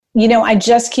I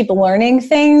just keep learning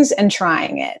things and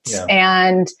trying it. Yeah.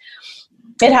 And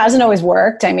it hasn't always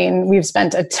worked. I mean, we've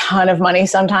spent a ton of money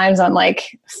sometimes on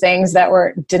like things that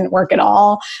didn't work at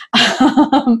all.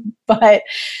 But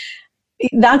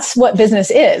that's what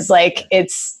business is. Like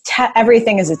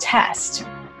everything is a test.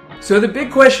 So the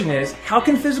big question is, how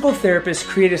can physical therapists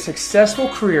create a successful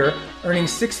career earning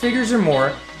 6 figures or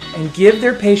more and give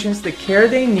their patients the care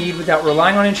they need without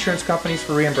relying on insurance companies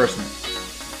for reimbursement?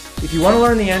 If you want to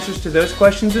learn the answers to those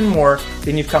questions and more,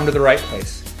 then you've come to the right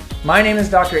place. My name is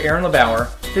Dr. Aaron LeBauer,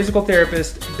 physical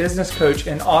therapist, business coach,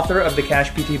 and author of the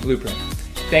Cash PT Blueprint.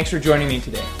 Thanks for joining me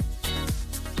today.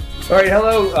 All right,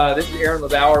 hello. This is Aaron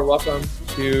LeBauer. Welcome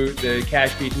to the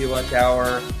Cash PT Lunch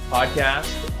Hour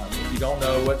podcast. If you don't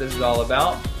know what this is all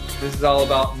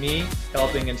about me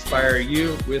helping inspire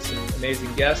you with some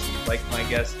amazing guests, like my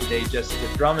guest today, Jessica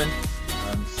Drummond,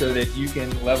 so that you can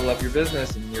level up your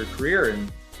business and your career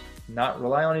and not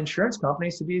rely on insurance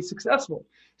companies to be successful.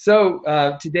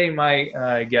 So today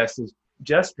my guest is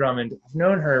Jess Drummond. I've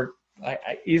known her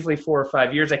easily 4 or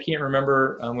 5 years. I can't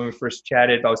remember when we first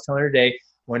chatted, but I was telling her today I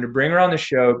wanted to bring her on the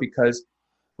show because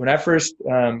when I first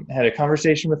had a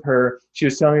conversation with her, she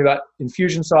was telling me about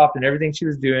Infusionsoft and everything she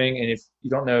was doing. And if you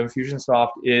don't know,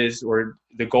 Infusionsoft is or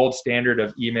the gold standard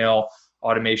of email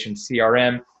automation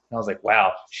CRM. And I was like,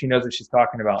 wow, she knows what she's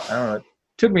talking about. I don't know. It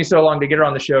took me so long to get her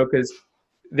on the show because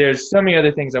there's so many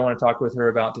other things I want to talk with her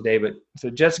about today. But so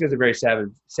Jessica's a very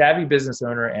savvy business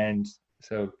owner. And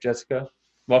so Jessica,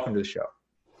 welcome to the show.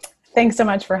 Thanks so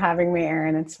much for having me,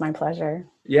 Aaron. It's my pleasure.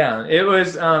 Yeah, it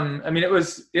was,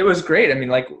 it was great. I mean,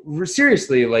 like,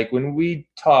 seriously, like when we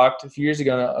talked a few years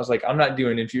ago, I was like, I'm not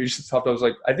doing Infusionsoft. I was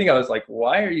like,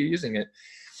 why are you using it?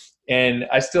 And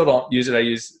I still don't use it. I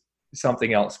use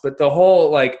something else. But the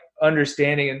whole like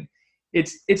understanding, and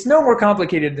it's no more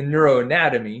complicated than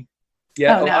neuroanatomy.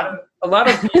 Yeah, a lot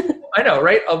of people, I know,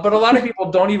 right? But a lot of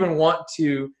people don't even want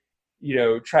to,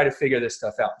 try to figure this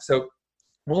stuff out. So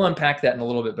we'll unpack that in a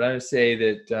little bit, but I'm going to say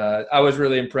that I was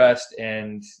really impressed,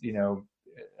 and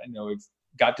I know we've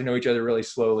got to know each other really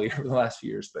slowly over the last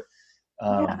few years. But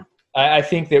I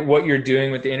think that what you're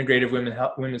doing with the Integrative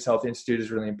Women's Health Institute is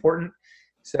really important.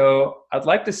 So I'd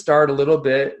like to start a little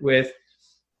bit with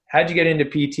how'd you get into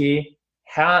PT?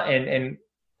 How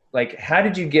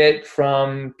did you get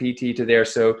from PT to there?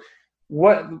 So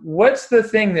what's the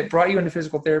thing that brought you into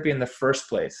physical therapy in the first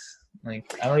place?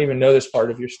 Like, I don't even know this part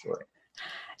of your story.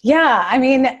 Yeah, I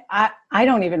mean, I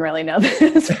don't even really know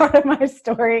this part of my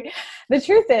story. The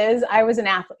truth is, I was an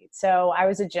athlete. So I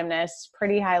was a gymnast,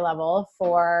 pretty high level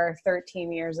for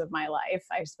 13 years of my life.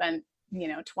 I spent,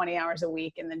 20 hours a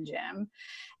week in the gym.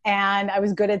 And I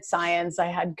was good at science. I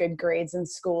had good grades in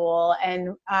school.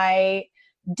 And I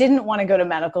didn't want to go to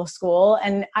medical school.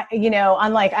 And,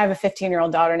 unlike I have a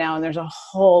 15-year-old daughter now, and there's a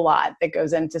whole lot that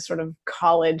goes into sort of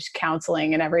college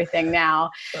counseling and everything now.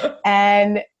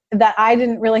 And that I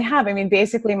didn't really have. I mean,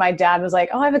 basically my dad was like,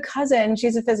 oh, I have a cousin.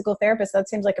 She's a physical therapist. That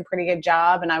seems like a pretty good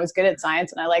job. And I was good at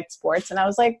science and I liked sports. And I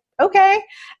was like, okay.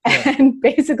 Yeah. And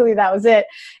basically that was it.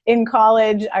 In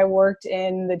college, I worked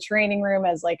in the training room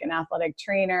as like an athletic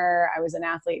trainer. I was an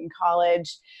athlete in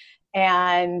college.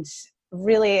 And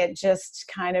really it just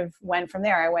kind of went from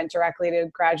there. I went directly to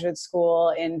graduate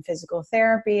school in physical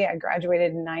therapy. I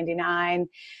graduated in 99.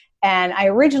 And I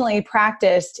originally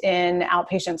practiced in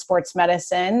outpatient sports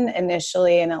medicine,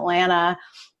 initially in Atlanta,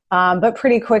 but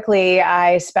pretty quickly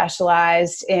I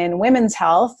specialized in women's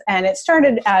health. And it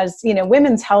started as,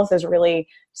 women's health is really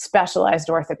specialized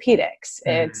orthopedics.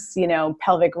 It's,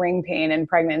 pelvic ring pain and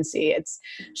pregnancy. It's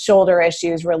shoulder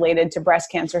issues related to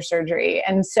breast cancer surgery.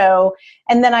 And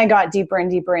then I got deeper and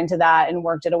deeper into that and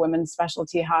worked at a women's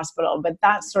specialty hospital. But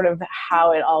that's sort of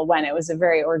how it all went. It was a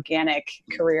very organic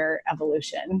career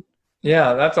evolution.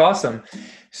 Yeah, that's awesome.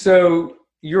 So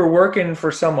you're working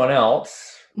for someone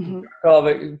else, mm-hmm.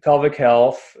 pelvic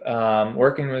health,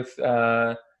 working with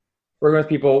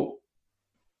people.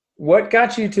 What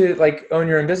got you to like own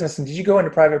your own business? And did you go into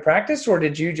private practice, or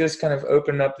did you just kind of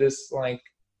open up this like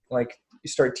you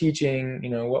start teaching?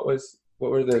 What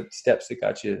were the steps that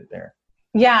got you there?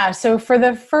 Yeah. So for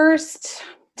the first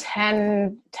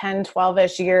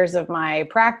 12-ish years of my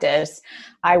practice,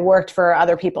 I worked for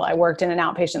other people. I worked in an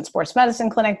outpatient sports medicine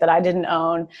clinic that I didn't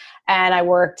own. And I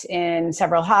worked in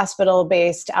several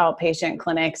hospital-based outpatient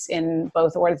clinics in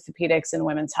both orthopedics and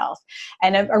women's health.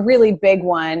 And a really big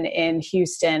one in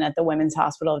Houston at the Women's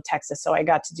Hospital of Texas. So I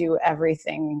got to do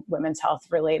everything women's health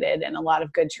related and a lot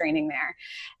of good training there.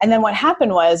 And then what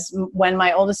happened was when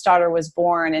my oldest daughter was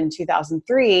born in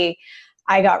 2003,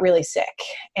 I got really sick,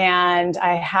 and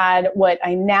I had what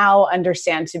I now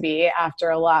understand to be, after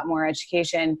a lot more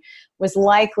education, was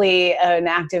likely an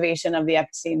activation of the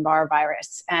Epstein-Barr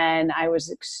virus. And I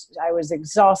was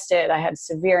exhausted. I had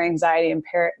severe anxiety and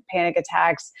panic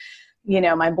attacks.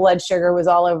 My blood sugar was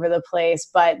all over the place,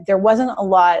 but there wasn't a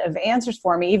lot of answers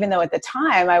for me, even though at the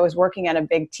time I was working at a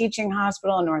big teaching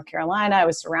hospital in North Carolina. I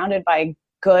was surrounded by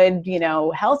good,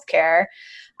 healthcare.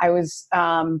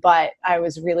 But I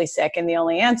was really sick, and the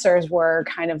only answers were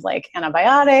kind of like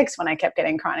antibiotics when I kept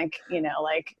getting chronic,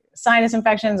 like sinus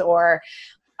infections, or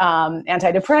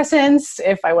antidepressants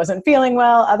if I wasn't feeling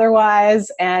well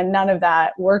otherwise, and none of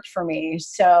that worked for me.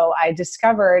 So I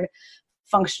discovered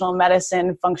functional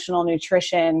medicine, functional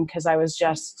nutrition, because I was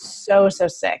just so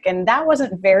sick. And that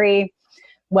wasn't very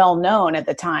well known at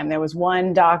the time. There was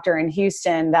one doctor in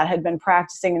Houston that had been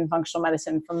practicing in functional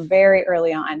medicine from very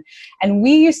early on. And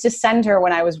we used to send her,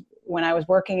 when I was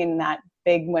working in that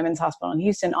big women's hospital in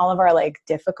Houston, all of our like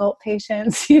difficult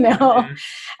patients, Mm-hmm.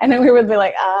 and then we would be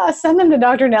like, send them to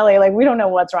Dr. Nelly. Like, we don't know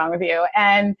what's wrong with you.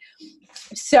 And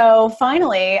so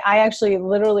finally, I actually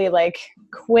literally like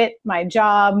quit my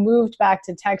job, moved back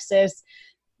to Texas,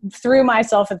 threw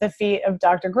myself at the feet of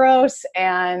Dr. Gross.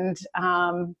 And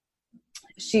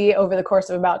she, over the course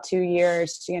of about 2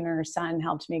 years, she and her son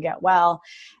helped me get well.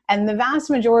 And the vast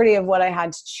majority of what I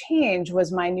had to change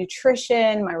was my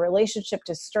nutrition, my relationship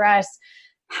to stress,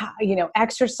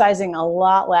 exercising a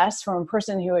lot less, from a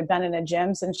person who had been in a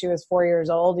gym since she was 4 years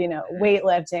old,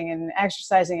 weightlifting and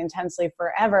exercising intensely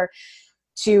forever,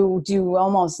 to do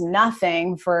almost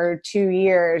nothing for 2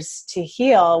 years to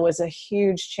heal was a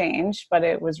huge change, but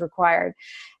it was required.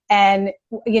 And,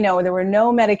 there were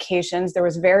no medications. There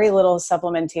was very little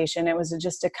supplementation. It was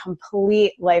just a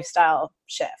complete lifestyle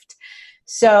shift.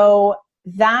 So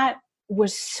that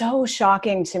was so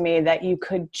shocking to me, that you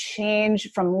could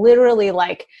change from literally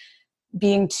like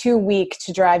being too weak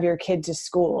to drive your kid to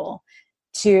school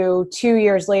to 2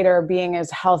 years later being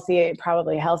as healthy,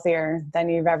 probably healthier than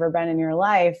you've ever been in your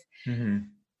life.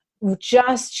 Mm-hmm.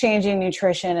 Just changing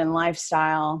nutrition and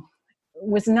lifestyle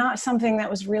was not something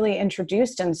that was really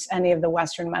introduced in any of the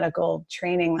Western medical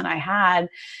training that I had.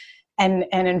 And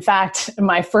in fact,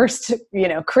 my first,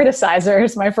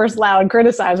 criticizers, my first loud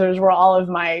criticizers were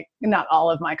not all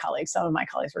of my colleagues. Some of my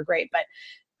colleagues were great, but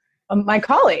my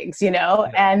colleagues,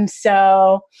 and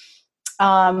so,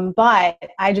 but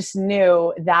I just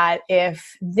knew that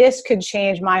if this could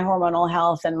change my hormonal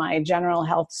health and my general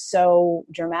health so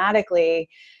dramatically,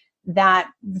 that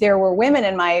there were women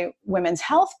in my women's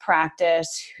health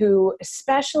practice who,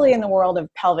 especially in the world of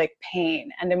pelvic pain,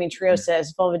 endometriosis,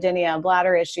 vulvodynia,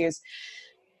 bladder issues,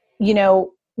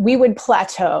 we would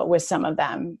plateau with some of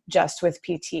them just with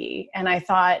PT. And I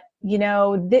thought,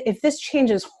 if this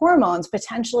changes hormones,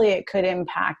 potentially it could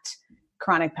impact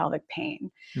chronic pelvic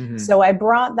pain. Mm-hmm. So I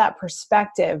brought that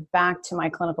perspective back to my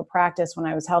clinical practice when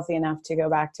I was healthy enough to go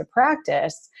back to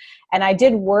practice. And I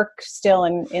did work still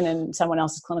in someone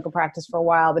else's clinical practice for a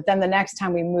while. But then the next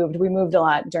time we moved a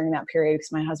lot during that period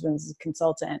because my husband's a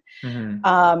consultant.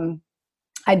 Mm-hmm.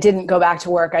 I didn't go back to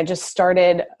work. I just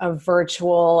started a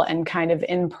virtual and kind of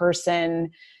in-person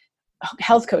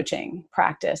health coaching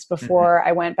practice before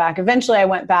I went back. Eventually I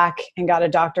went back and got a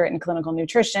doctorate in clinical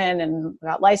nutrition and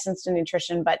got licensed in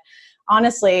nutrition. But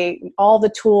honestly, all the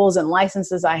tools and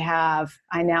licenses I have,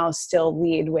 I now still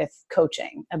lead with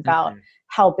coaching about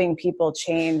helping people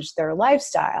change their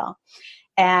lifestyle.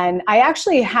 And I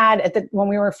actually had when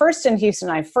we were first in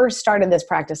Houston, I first started this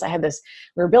practice.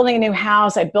 We were building a new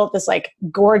house. I built this like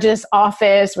gorgeous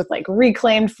office with like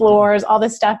reclaimed floors, all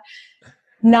this stuff.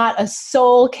 Not a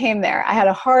soul came there. I had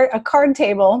a card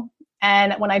table.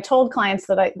 And when I told clients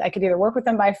that I could either work with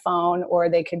them by phone or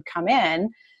they could come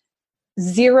in,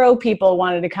 0 people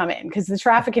wanted to come in because the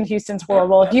traffic in Houston's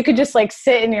horrible. If you could just like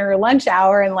sit in your lunch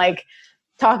hour and like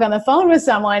talk on the phone with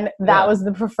someone, that was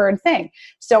the preferred thing.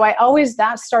 So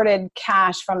that started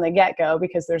cash from the get-go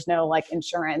because there's no like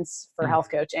insurance for health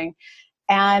coaching.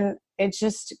 And it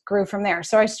just grew from there.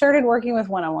 So I started working with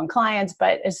one-on-one clients,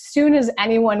 but as soon as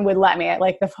anyone would let me,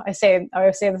 I say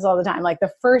this all the time, like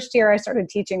the first year I started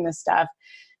teaching this stuff,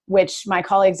 which my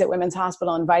colleagues at Women's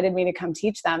Hospital invited me to come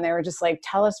teach them. They were just like,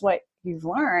 tell us what you've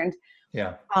learned.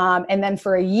 Yeah. And then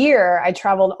for a year, I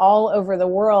traveled all over the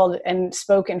world and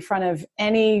spoke in front of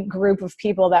any group of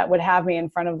people that would have me in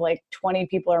front of like 20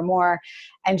 people or more,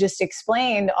 and just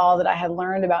explained all that I had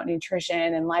learned about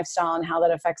nutrition and lifestyle and how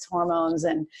that affects hormones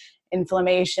and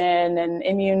inflammation and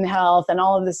immune health and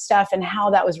all of this stuff, and how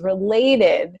that was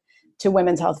related to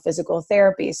women's health physical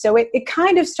therapy. So it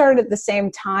kind of started at the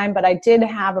same time, but I did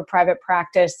have a private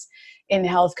practice in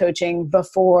health coaching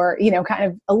before, kind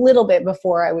of a little bit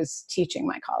before I was teaching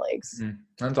my colleagues.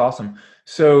 That's awesome.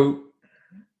 So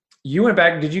you went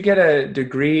back, did you get a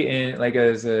degree in like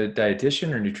as a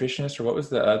dietitian or nutritionist, or what was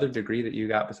the other degree that you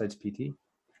got besides PT?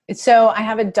 So I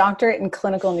have a doctorate in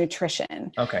clinical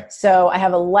nutrition. Okay. So I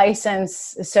have a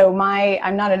license. So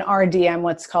I'm not an RD, I'm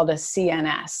what's called a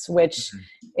CNS, which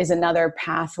is another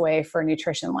pathway for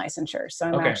nutrition licensure. So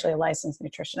I'm actually a licensed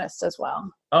nutritionist as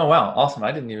well. Oh, wow. Awesome.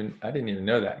 I didn't even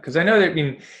know that, because I know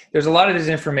that, there's a lot of this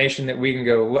information that we can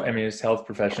go, as health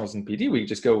professionals in PT, we can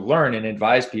just go learn and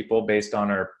advise people based on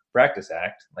our Practice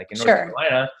Act. Like in North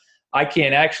Carolina, I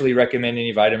can't actually recommend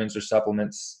any vitamins or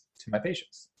supplements to my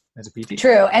patients as a PT.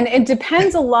 True. And it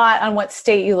depends a lot on what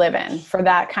state you live in for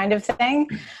that kind of thing.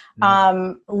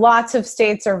 Lots of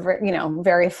states are,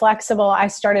 very flexible. I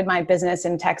started my business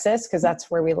in Texas because that's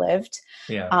where we lived.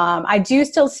 Yeah. I do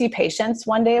still see patients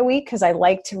one day a week because I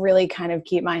like to really kind of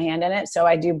keep my hand in it. So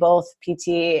I do both PT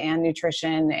and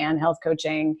nutrition and health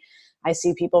coaching. I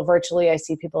see people virtually. I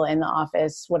see people in the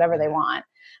office, whatever they want.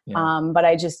 Yeah. But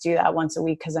I just do that once a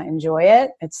week because I enjoy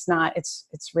it. It's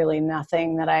really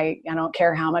nothing that I don't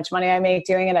care how much money I make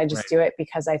doing it. I just do it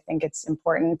because I think it's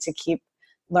important to keep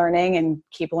learning and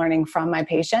keep learning from my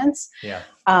patients. Yeah.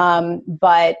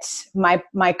 But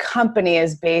my company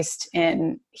is based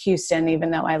in Houston, even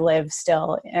though I live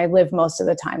most of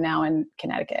the time now in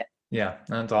Connecticut. Yeah,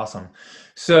 that's awesome.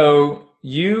 So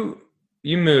you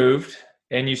moved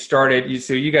and you started,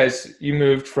 so you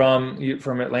moved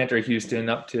from Atlanta or Houston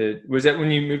up to, was that when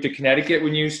you moved to Connecticut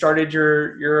when you started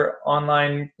your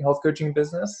online health coaching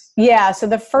business? Yeah. So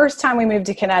the first time we moved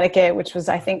to Connecticut, which was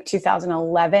I think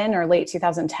 2011 or late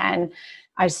 2010,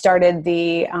 I started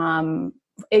the,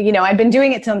 I've been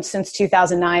doing it since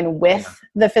 2009 with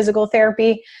the physical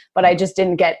therapy, but I just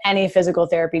didn't get any physical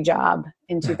therapy job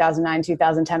in 2009,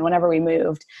 2010, whenever we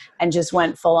moved, and just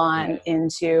went full on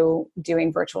into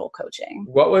doing virtual coaching.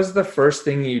 What was the first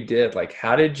thing you did? Like,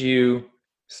 how did you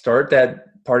start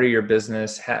that part of your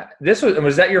business?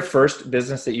 Was that your first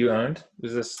business that you owned?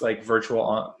 Was this like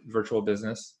virtual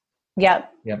business? Yep.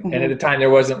 Yeah. Mm-hmm. And at the time there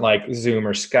wasn't like Zoom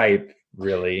or Skype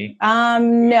really.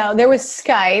 No, there was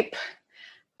Skype.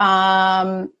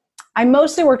 I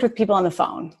mostly worked with people on the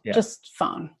phone, just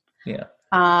phone. Yeah.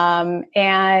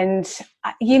 And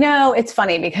it's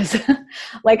funny because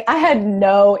like I had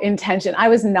no intention. I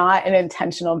was not an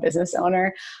intentional business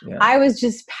owner. Yeah. I was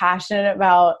just passionate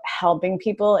about helping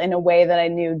people in a way that I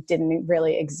knew didn't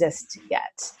really exist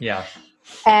yet. Yeah.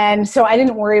 And so I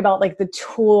didn't worry about like the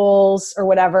tools or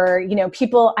whatever,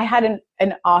 I had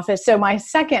an office. So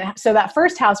that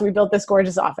first house, we built this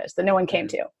gorgeous office that no one came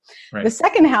to. Right. The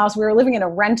second house, we were living in a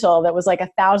rental that was like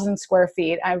 1,000 square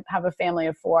feet. I have a family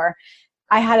of 4.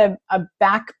 I had a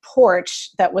back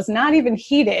porch that was not even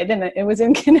heated, and it was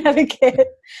in Connecticut,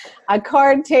 a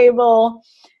card table,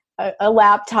 a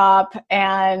laptop,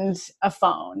 and a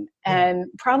phone, and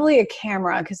probably a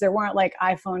camera because there weren't like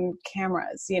iPhone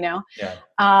cameras, Yeah.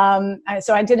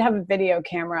 So I did have a video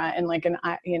camera and like a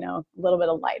little bit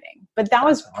of lighting, but that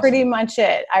was pretty much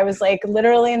it. I was like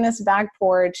literally in this back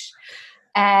porch,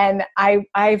 and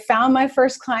I found my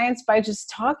first clients by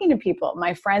just talking to people.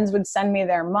 My friends would send me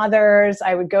their mothers.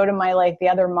 I would go to the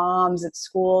other moms at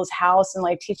school's house and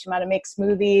like teach them how to make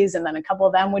smoothies, and then a couple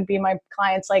of them would be my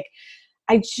clients. Like,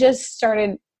 I just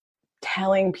started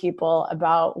telling people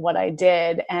about what I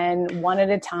did, and one at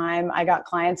a time I got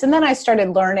clients. And then I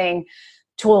started learning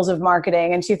tools of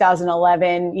marketing. In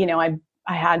 2011,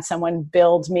 I had someone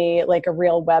build me like a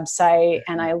real website,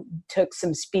 and I took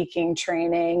some speaking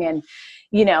training, and,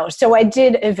 so I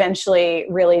did eventually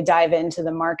really dive into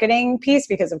the marketing piece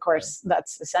because of course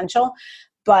that's essential.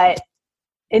 But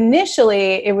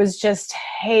initially it was just,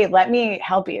 hey, let me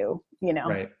help you,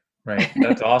 Right.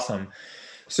 That's awesome.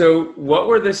 So what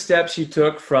were the steps you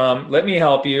took from let me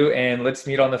help you and let's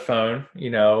meet on the phone,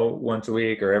 once a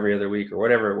week or every other week or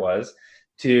whatever it was,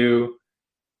 to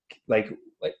like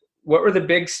what were the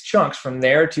big chunks from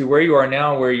there to where you are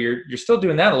now, where you're still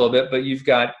doing that a little bit, but you've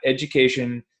got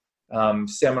education,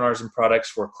 seminars and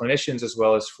products for clinicians as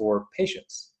well as for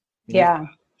patients. Yeah. A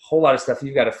whole lot of stuff.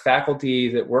 You've got a faculty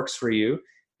that works for you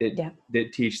that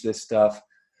teach this stuff.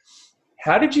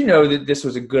 How did you know that this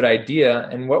was a good idea,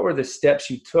 and what were the steps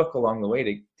you took along the way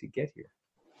to get here?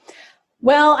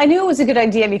 Well, I knew it was a good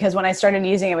idea because when I started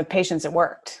using it with patients, it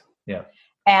worked. Yeah.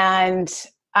 And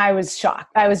I was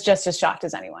shocked. I was just as shocked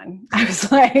as anyone. I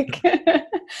was like,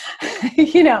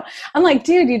 I'm like,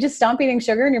 dude, you just stop eating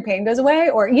sugar and your pain goes away.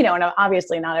 Or, and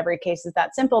obviously not every case is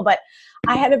that simple, but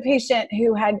I had a patient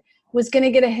who had was going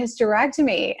to get a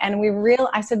hysterectomy. And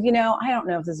I said, I don't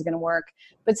know if this is going to work,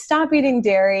 but stop eating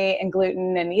dairy and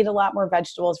gluten and eat a lot more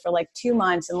vegetables for like 2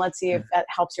 months. And let's see if that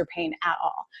helps your pain at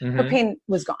all. Her pain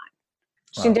was gone.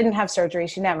 She didn't have surgery.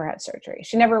 She never had surgery.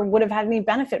 She never would have had any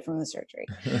benefit from the surgery.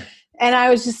 And I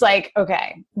was just like,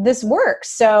 okay, this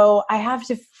works. So I have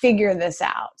to figure this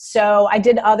out. So I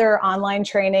did other online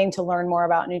training to learn more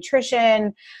about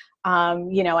nutrition.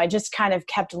 I just kind of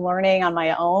kept learning on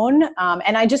my own.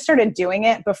 And I just started doing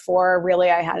it before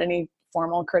really I had any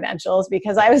formal credentials,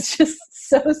 because I was just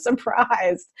so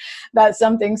surprised that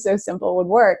something so simple would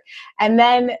work. And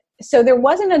then, so there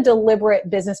wasn't a deliberate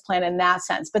business plan in that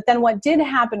sense. But then what did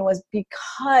happen was,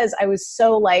 because I was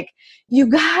so like, you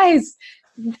guys,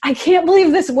 I can't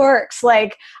believe this works.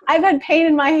 Like, I've had pain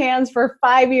in my hands for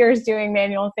 5 years doing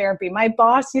manual therapy. My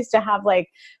boss used to have like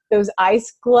those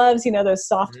ice gloves, those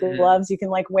soft gloves you can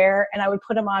like wear. And I would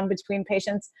put them on between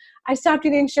patients. I stopped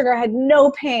eating sugar. I had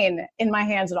no pain in my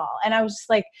hands at all. And I was just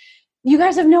like, you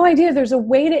guys have no idea. There's a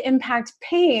way to impact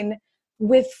pain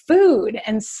with food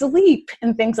and sleep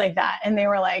and things like that. And they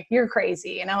were like, you're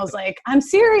crazy. And I was like, I'm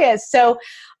serious. So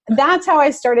that's how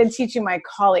I started teaching my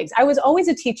colleagues. I was always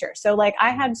a teacher. So like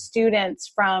I had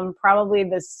students from probably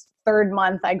this third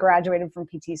month I graduated from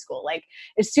PT school. Like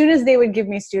as soon as they would give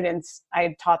me students,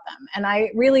 I taught them. And I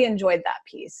really enjoyed that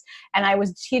piece. And I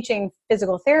was teaching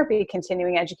physical therapy,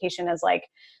 continuing education as like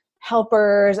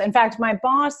helpers. In fact, my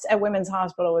boss at Women's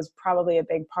Hospital was probably a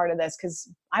big part of this,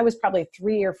 because I was probably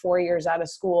 3 or 4 years out of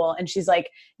school. And she's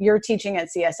like, you're teaching at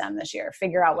CSM this year.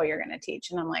 Figure out what you're going to teach.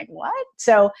 And I'm like, what?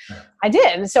 So I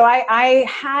did. So I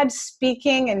had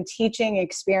speaking and teaching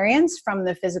experience from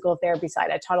the physical therapy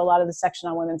side. I taught a lot of the section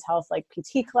on women's health, like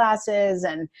PT classes,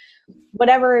 and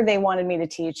whatever they wanted me to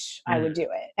teach, I would do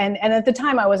it. And at the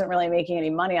time I wasn't really making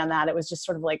any money on that. It was just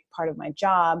sort of like part of my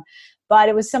job. But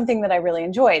it was something that I really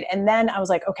enjoyed. And then I was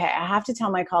like, okay, I have to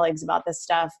tell my colleagues about this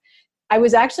stuff. I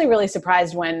was actually really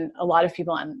surprised when a lot of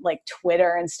people on like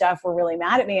Twitter and stuff were really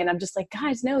mad at me. And I'm just like,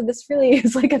 guys, no, this really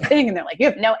is like a thing. And they're like, you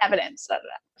have no evidence. Da, da,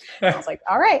 da. And I was like,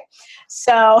 all right.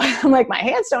 So I'm like, my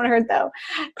hands don't hurt though.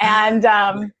 And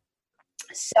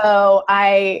so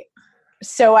I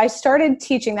started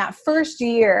teaching that first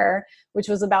year, which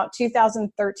was about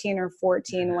 2013 or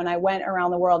 14, when I went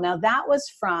around the world. Now that was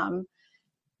from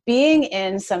being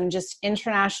in some just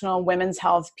international women's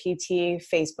health PT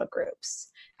Facebook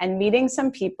groups and meeting some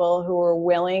people who were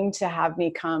willing to have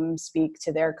me come speak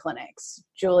to their clinics.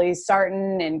 Julie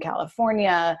Sarton in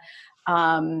California,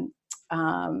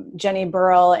 Jenny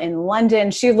Burrell in London.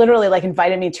 She literally like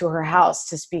invited me to her house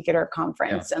to speak at her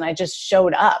conference. And I just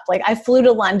showed up. Like I flew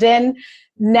to London,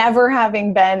 never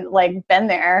having been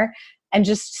there, and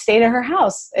just stayed at her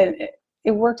house.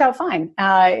 It worked out fine.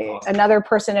 Another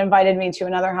person invited me to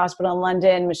another hospital in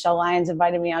London. Michelle Lyons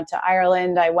invited me out to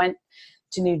Ireland. I went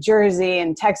to New Jersey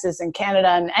and Texas and Canada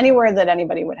and anywhere that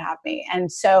anybody would have me.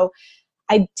 And so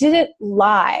I did it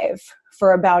live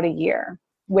for about a year,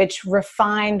 which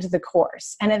refined the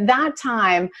course. And at that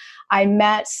time, I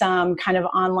met some kind of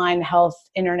online health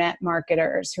internet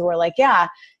marketers who were like, yeah,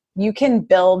 you can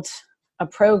build a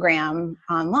program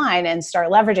online and start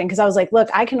leveraging. Because I was like, look,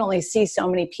 I can only see so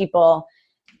many people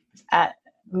at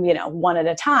one at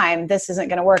a time. This isn't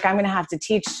going to work. I'm going to have to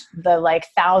teach the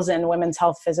 1,000 women's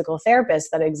health physical therapists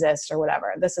that exist or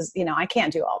whatever. This is, I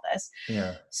can't do all this.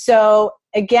 Yeah. So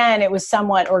again, it was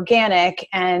somewhat organic.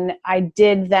 And I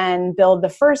did then build the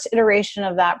first iteration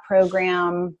of that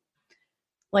program,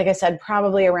 like I said,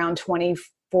 probably around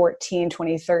 2014,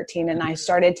 2013. And I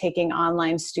started taking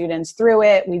online students through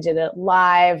it. We did it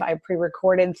live. I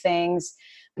pre-recorded things.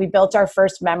 We built our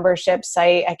first membership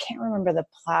site. I can't remember the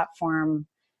platform.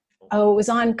 Oh, it was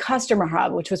on Customer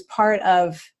Hub, which was part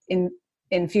of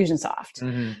Infusionsoft.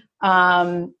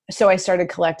 Mm-hmm. So I started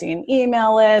collecting an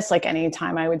email list, like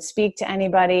anytime I would speak to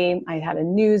anybody. I had a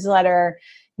newsletter.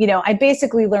 I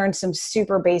basically learned some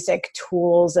super basic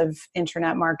tools of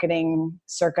internet marketing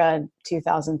circa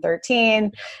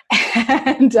 2013.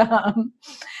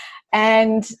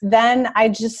 And then I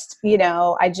just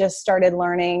started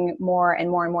learning more and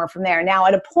more and more from there. Now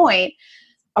at a point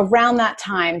around that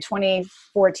time,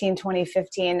 2014,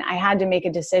 2015, I had to make a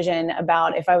decision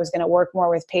about if I was going to work more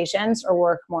with patients or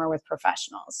work more with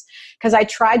professionals. Because I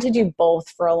tried to do both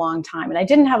for a long time and I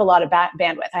didn't have a lot of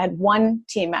bandwidth. I had one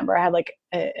team member. I had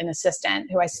an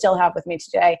assistant who I still have with me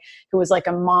today, who was like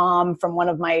a mom from one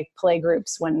of my play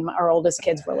groups when our oldest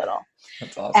kids were little.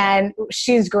 That's awesome. And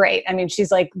she's great. I mean,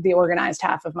 she's like the organized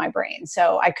half of my brain.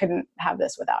 So I couldn't have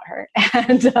this without her.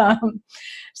 And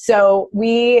so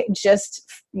we just,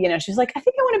 she's like, I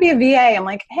think I want to be a VA. I'm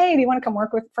like, hey, do you want to come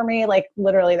work for me? Like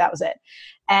literally that was it.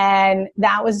 And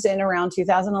that was in around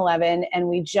 2011. And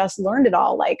we just learned it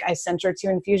all. Like I sent her to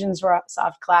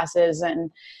Infusionsoft classes,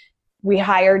 and we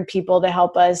hired people to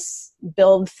help us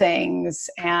build things.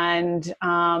 And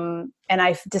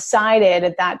I decided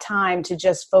at that time to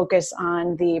just focus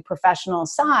on the professional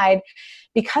side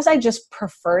because I just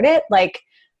preferred it. Like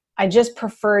I just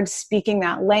preferred speaking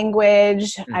that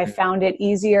language. Mm-hmm. I found it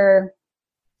easier.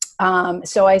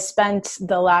 So I spent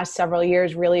the last several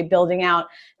years really building out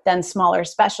then smaller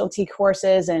specialty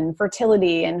courses in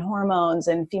fertility and hormones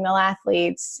and female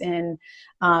athletes and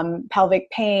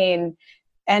pelvic pain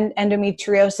and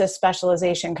endometriosis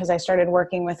specialization, because I started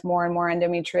working with more and more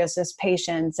endometriosis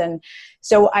patients. And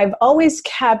so I've always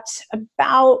kept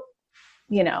about,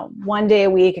 1 day a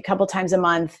week, a couple times a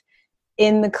month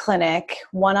in the clinic,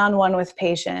 one-on-one with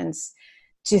patients,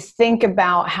 to think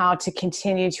about how to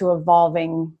continue to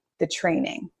evolving the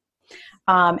training.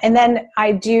 And then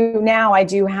I do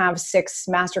have 6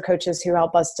 master coaches who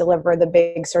help us deliver the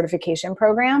big certification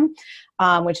program,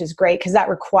 which is great because that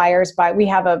requires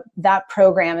that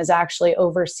program is actually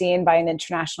overseen by an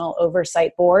international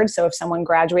oversight board. So if someone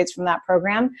graduates from that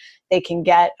program, they can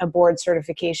get a board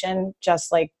certification,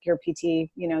 just like your PT,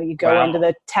 you go into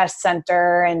the test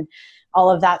center and all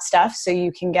of that stuff. So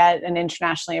you can get an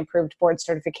internationally approved board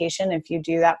certification if you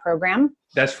do that program.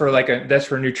 That's for that's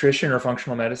for nutrition or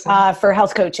functional medicine? For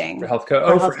health coaching. For health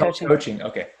coaching.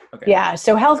 Okay. Yeah.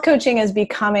 So health coaching is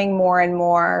becoming more and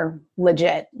more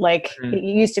legit. Like it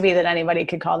used to be that anybody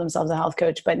could call themselves a health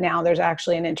coach, but now there's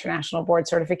actually an international board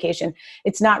certification.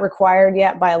 It's not required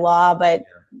yet by law, but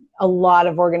a lot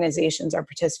of organizations are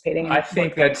participating in it. I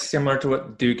think that's similar to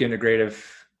what Duke Integrative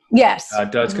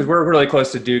does, because we're really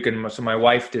close to Duke, and so my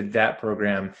wife did that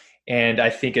program, and I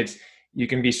think you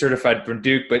can be certified from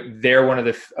Duke, but they're one of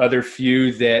the other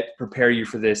few that prepare you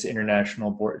for this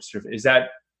international board certificate. Is that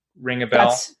ring a bell?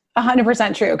 That's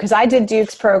 100% true, because I did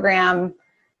Duke's program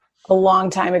a long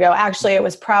time ago. Actually, it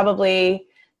was probably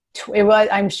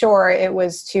I'm sure it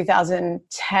was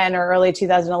 2010 or early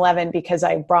 2011, because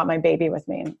I brought my baby with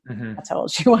me. Mm-hmm. That's how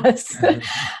old she was. Mm-hmm.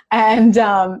 And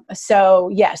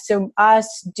so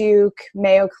us, Duke,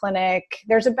 Mayo Clinic,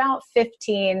 there's about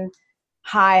 15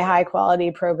 high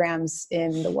quality programs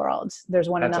in the world. There's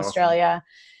one in Australia. Awesome.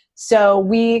 So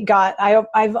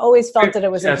I've always felt that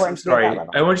it was important to be at that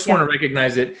level. I just want to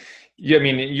recognize it.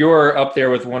 You're up there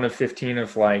with one of 15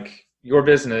 of your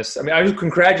business. I just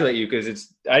congratulate you,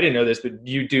 because I didn't know this, but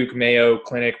you, Duke, Mayo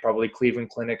Clinic, probably Cleveland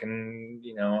Clinic, and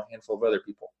a handful of other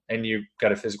people, and you've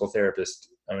got a physical therapist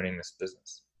owning this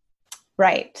business.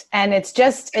 Right. And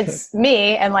it's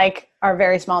me and our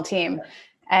very small team.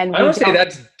 And I want to say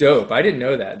that's dope. I didn't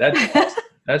know that.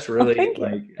 That's really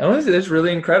I want to say that's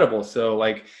really incredible. So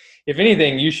if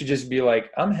anything, you should just be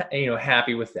I'm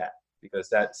happy with that,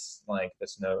 because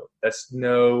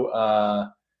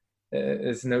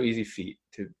it's no easy feat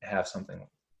to have something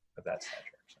of that stature.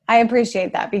 I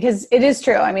appreciate that, because it is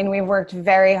true. We've worked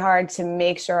very hard to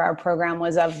make sure our program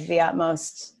was of the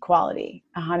utmost quality,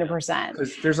 100%.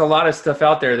 Because there's a lot of stuff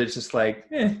out there that's just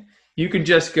you can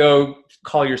just go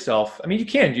call yourself. You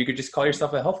could just call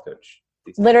yourself a health coach.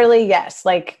 Literally, yes.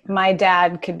 My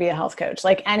dad could be a health coach.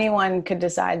 Anyone could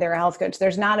decide they're a health coach.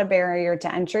 There's not a barrier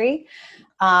to entry.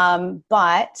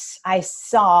 But I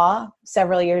saw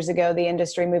several years ago the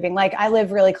industry moving. I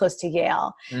live really close to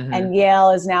Yale, mm-hmm. and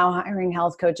Yale is now hiring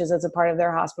health coaches as a part of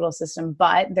their hospital system,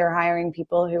 but they're hiring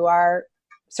people who are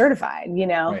certified,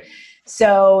 Right.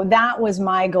 So that was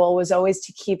my goal, was always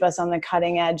to keep us on the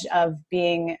cutting edge of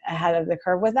being ahead of the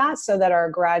curve with that, so that our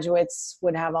graduates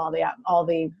would have all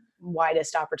the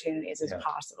widest opportunities as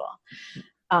possible.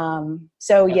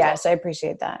 Yes, I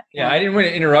apprip that. Yeah. I didn't want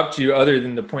to interrupt you other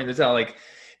than to point this out,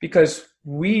 because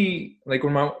we,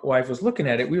 when my wife was looking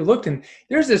at it, we looked, and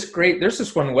there's this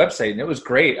one website, and it was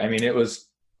great. It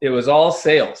was all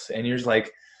sales, and you're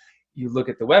just you look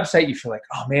at the website, you feel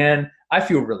oh man, I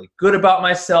feel really good about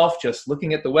myself just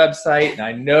looking at the website. And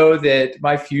I know that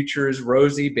my future is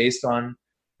rosy based on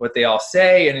what they all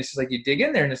say. And it's just you dig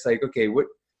in there, and it's okay, what,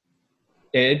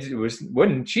 it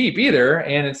wasn't cheap either.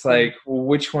 And it's well,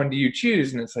 which one do you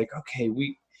choose? And it's okay,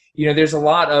 there's a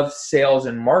lot of sales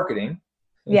and marketing.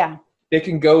 Yeah. They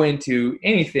can go into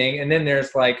anything. And then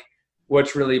there's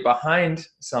what's really behind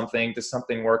something. Does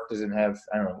something work? Does it have,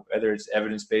 I don't know, whether it's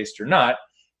evidence-based or not.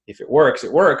 If it works,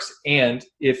 it works. And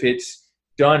if it's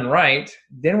done right,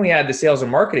 then we add the sales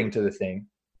and marketing to the thing,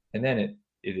 and then it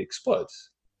explodes.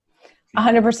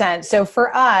 100%. So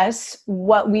for us,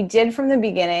 what we did from the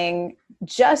beginning,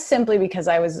 just simply because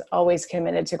I was always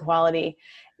committed to quality,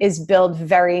 is build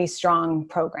very strong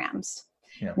programs.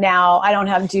 Yeah. Now, I don't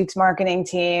have Duke's marketing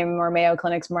team or Mayo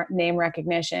Clinic's name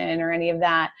recognition or any of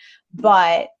that,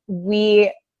 but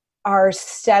we are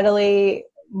steadily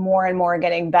more and more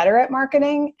getting better at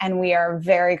marketing, and we are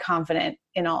very confident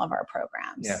in all of our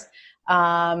programs.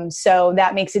 Yeah. So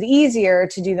that makes it easier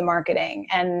to do the marketing.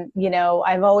 And,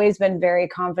 I've always been very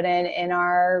confident in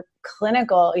our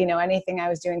clinical, anything I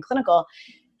was doing clinical.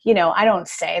 I don't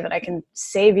say that I can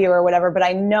save you or whatever, but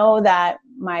I know that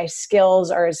my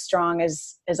skills are as strong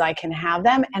as I can have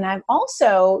them. And I've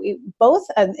also, both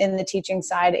in the teaching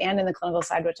side and in the clinical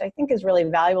side, which I think is really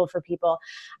valuable for people,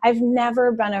 I've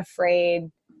never been afraid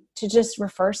to just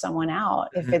refer someone out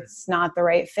if it's not the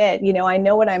right fit. I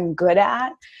know what I'm good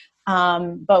at.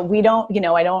 But we don't,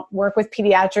 I don't work with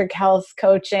pediatric health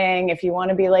coaching. If you want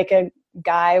to be like a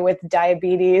guy with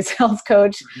diabetes health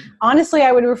coach, honestly,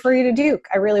 I would refer you to Duke.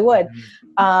 I really would.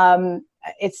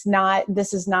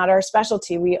 This is not our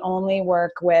specialty. We only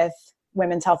work with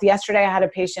women's health. Yesterday, I had a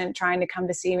patient trying to come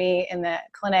to see me in the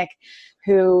clinic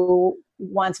who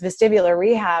wants vestibular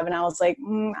rehab. And I was like,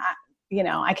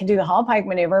 I can do the Hall Pike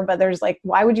maneuver, but there's like,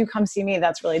 why would you come see me?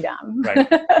 That's really dumb. Right.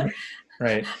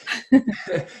 Right.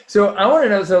 So I want to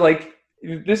know, so like,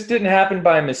 this didn't happen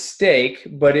by mistake,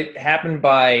 but it happened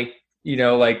by,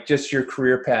 just your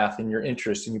career path and your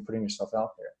interest and you putting yourself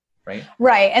out there. Right.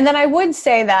 Right. And then I would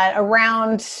say that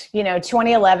around,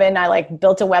 2011, I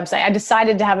built a website. I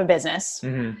decided to have a business.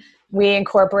 Mm-hmm. We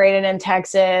incorporated in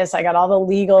Texas. I got all the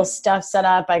legal stuff set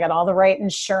up. I got all the right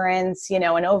insurance,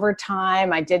 and over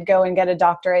time I did go and get a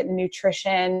doctorate in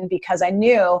nutrition because I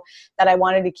knew that I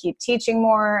wanted to keep teaching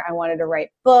more. I wanted to write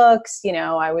books.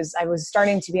 I was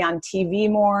starting to be on TV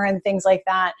more and things like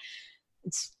that.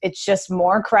 It's just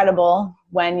more credible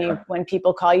when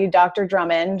people call you Dr.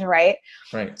 Drummond, right?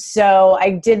 Right. So I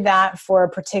did that for a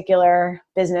particular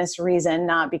business reason,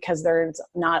 not because there's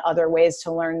not other ways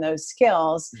to learn those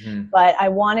skills, but I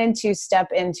wanted to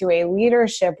step into a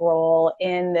leadership role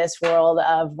in this world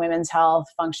of women's health,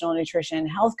 functional nutrition,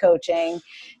 health coaching.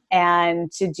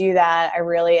 And to do that,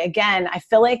 I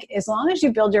feel like as long as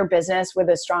you build your business with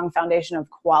a strong foundation of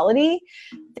quality,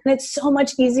 then it's so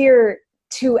much easier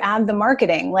to add the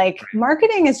marketing.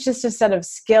 Marketing is just a set of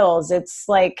skills. It's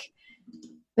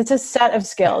a set of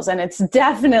skills, and it's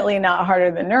definitely not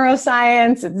harder than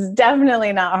neuroscience. It's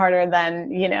definitely not harder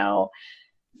than,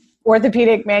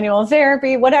 orthopedic manual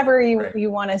therapy, whatever you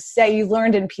want to say you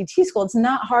learned in PT school. It's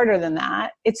not harder than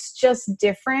that. It's just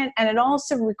different. And it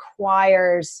also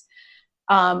requires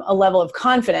a level of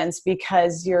confidence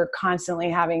because you're constantly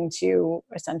having to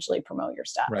essentially promote your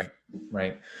stuff. Right.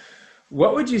 Right.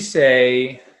 What would you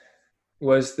say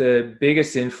was the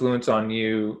biggest influence on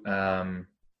you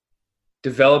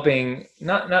developing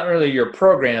not really your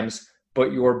programs,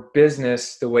 but your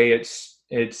business, the way it's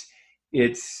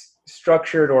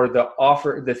structured, or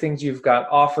the things you've got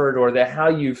offered, or how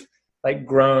you've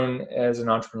grown as an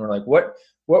entrepreneur? What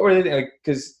were they?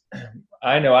 Because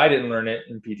I know I didn't learn it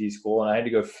in PT school, and I had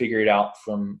to go figure it out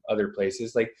from other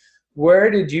places. Where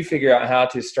did you figure out how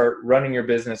to start running your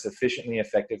business efficiently,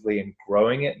 effectively, and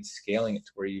growing it and scaling it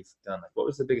to where you've done? What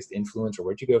was the biggest influence, or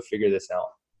where'd you go figure this out?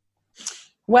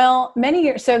 Well, many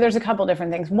years. So there's a couple different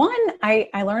things. One, I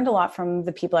learned a lot from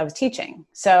the people I was teaching.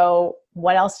 So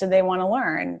what else did they want to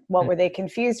learn? What were they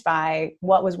confused by?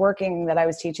 What was working that I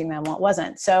was teaching them? What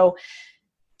wasn't? So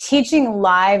teaching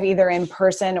live, either in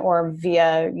person or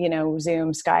via,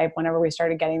 Zoom, Skype, whenever we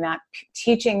started getting that,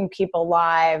 teaching people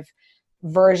live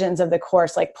versions of the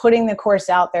course, putting the course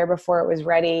out there before it was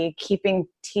ready,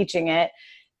 teaching it,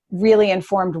 really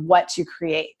informed what to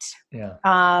create. Yeah.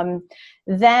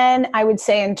 Then I would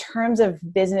say in terms of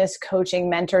business coaching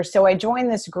mentors, so I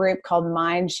joined this group called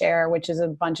Mindshare, which is a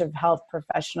bunch of health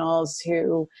professionals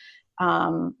who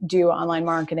do online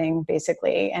marketing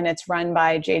basically. And it's run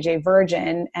by JJ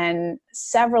Virgin. And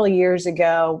several years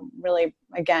ago, really,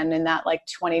 again, in that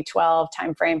 2012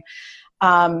 timeframe,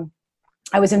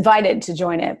 I was invited to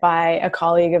join it by a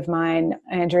colleague of mine,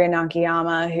 Andrea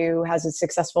Nakayama, who has a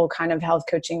successful kind of health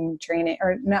coaching training,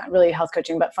 or not really health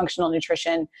coaching, but functional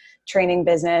nutrition training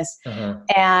business.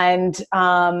 And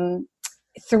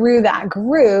through that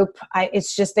group,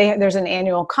 there's an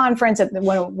annual conference.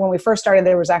 When we first started,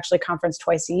 there was actually a conference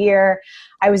twice a year.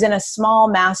 I was in a small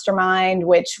mastermind,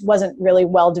 which wasn't really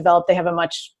well developed. They have a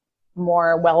much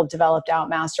more well-developed out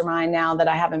mastermind now that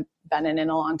I haven't been in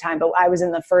a long time, but I was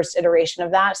in the first iteration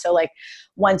of that. So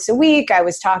once a week, I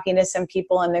was talking to some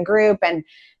people in the group and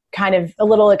kind of a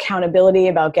little accountability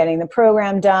about getting the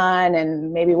program done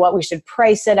and maybe what we should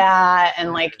price it at,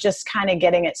 and just kind of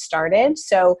getting it started.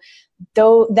 So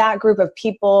though that group of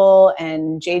people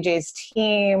and JJ's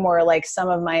team were some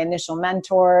of my initial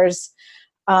mentors,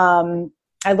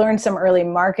 I learned some early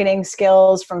marketing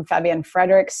skills from Fabian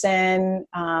Fredrickson,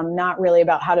 not really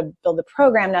about how to build a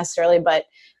program necessarily, but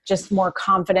just more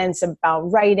confidence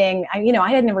about writing. I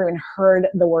had never even heard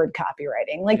the word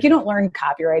copywriting. Like, you don't learn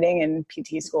copywriting in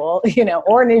PT school,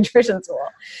 or nutrition school.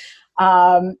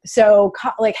 So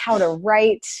like how to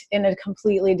write in a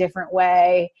completely different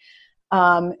way.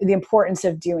 The importance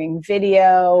of doing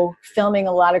video, filming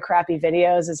a lot of crappy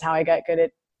videos is how I got good at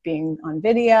being on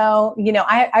video.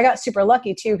 I got super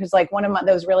lucky too, because like one of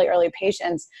those really early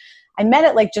patients, I met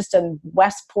at like just a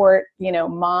Westport,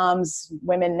 moms,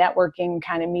 women networking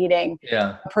kind of meeting.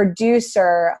 Yeah. A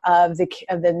producer of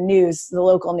the news, the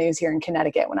local news here in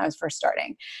Connecticut when I was first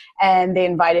starting. And they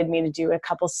invited me to do a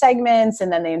couple segments,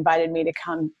 and then they invited me to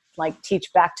come like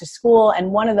teach back to school.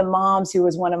 And one of the moms who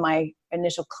was one of my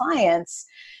initial clients,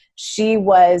 she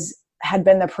had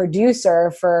been the producer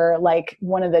for like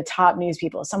one of the top news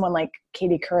people, someone like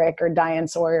Katie Couric or Diane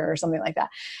Sawyer or something like that.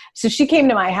 So she came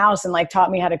to my house and like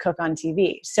taught me how to cook on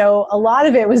TV. So a lot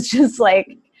of it was just like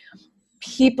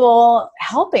people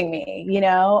helping me,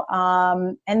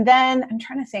 and then I'm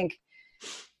trying to think,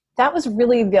 that was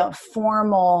really the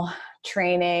formal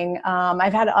training.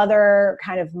 I've had other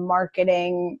kind of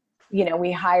marketing,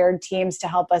 we hired teams to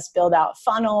help us build out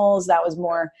funnels. That was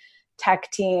more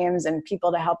tech teams and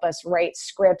people to help us write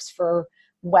scripts for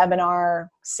webinar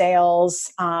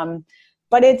sales.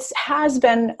 But it has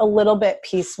been a little bit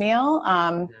piecemeal.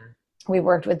 We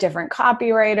worked with different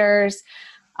copywriters,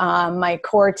 my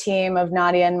core team of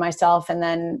Nadia and myself. And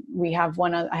then I have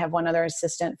one other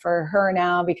assistant for her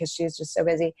now because she's just so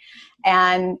busy.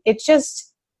 And it's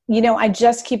just, I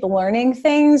just keep learning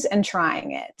things and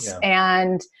trying it. Yeah.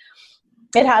 And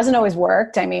it hasn't always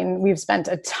worked. I mean, we've spent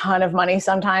a ton of money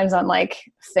sometimes on like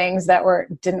things that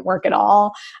didn't work at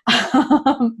all.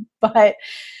 But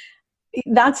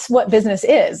that's what business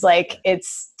is. Like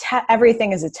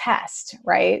everything is a test,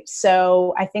 right?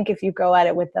 So I think if you go at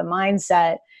it with the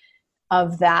mindset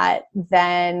of that,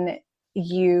 then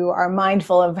you are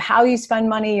mindful of how you spend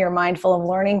money. You're mindful of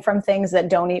learning from things that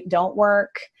don't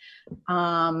work.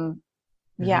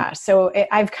 Yeah. So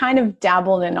I've kind of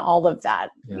dabbled in all of that,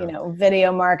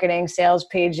 video marketing, sales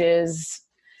pages,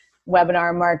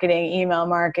 webinar marketing, email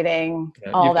marketing,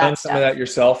 all You've that done stuff. some of that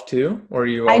yourself too, or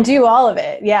I do all of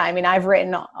it. Yeah. I mean, I've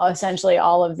written essentially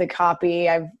all of the copy.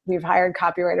 We've hired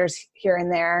copywriters here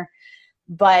and there,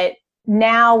 but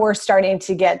now we're starting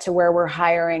to get to where we're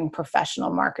hiring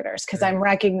professional marketers because I'm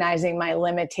recognizing my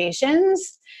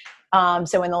limitations.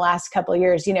 So in the last couple of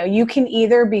years, you can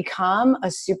either become a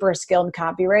super skilled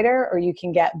copywriter or you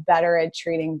can get better at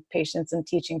treating patients and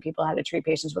teaching people how to treat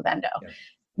patients with endo. Yeah.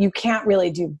 You can't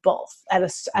really do both at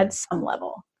some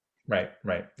level. Right.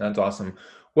 That's awesome.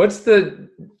 What's the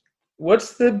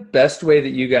best way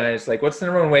that you guys, like, what's the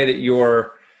number one way that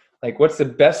you're like, what's the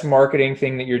best marketing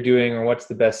thing that you're doing, or what's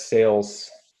the best sales,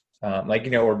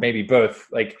 or maybe both,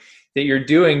 like, that you're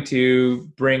doing to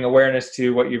bring awareness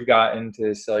to what you've got and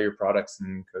to sell your products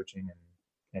and coaching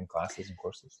and classes and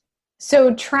courses?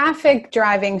 So traffic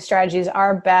driving strategies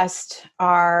are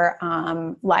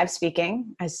live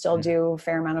speaking. I still do a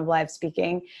fair amount of live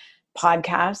speaking,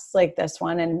 podcasts like this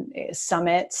one, and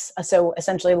summits. So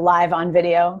essentially live on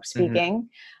video speaking.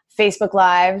 Facebook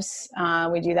Lives,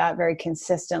 we do that very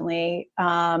consistently.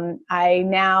 I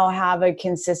now have a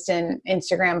consistent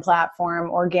Instagram platform,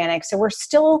 organic. So we're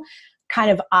still kind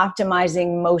of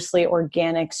optimizing mostly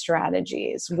organic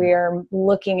strategies. We're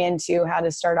looking into how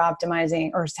to start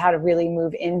optimizing or how to really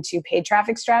move into paid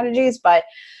traffic strategies, but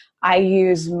I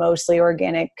use mostly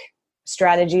organic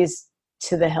strategies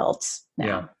to the hilt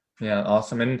now. Yeah,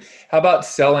 awesome. And how about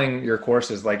selling your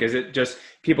courses? Like, is it just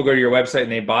people go to your website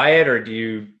and they buy it, or do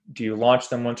you launch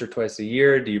them once or twice a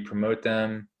year? Do you promote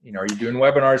them? Are you doing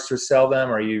webinars to sell them?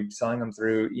 Are you selling them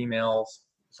through emails,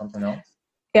 something else?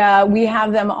 Yeah, we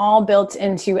have them all built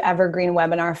into evergreen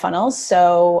webinar funnels.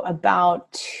 So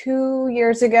about 2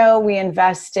 years ago, we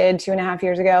invested 2.5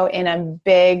 years ago in a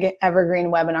big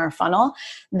evergreen webinar funnel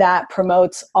that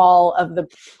promotes all of the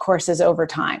courses over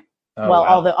time. Oh, well,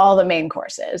 wow. all the main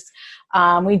courses.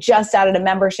 We just added a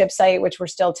membership site, which we're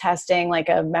still testing, like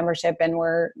a membership, and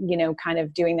we're kind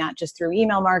of doing that just through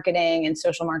email marketing and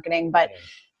social marketing. But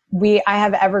I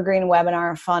have evergreen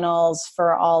webinar funnels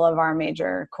for all of our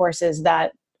major courses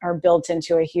that are built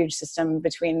into a huge system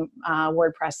between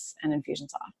WordPress and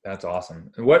Infusionsoft. That's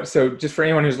awesome. So just for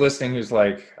anyone who's listening, who's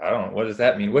like, I don't know, what does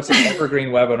that mean? What's an evergreen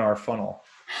webinar funnel?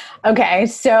 Okay,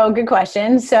 so good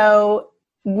question. So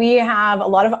we have a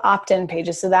lot of opt-in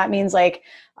pages. So that means like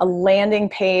a landing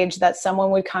page that someone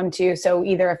would come to. So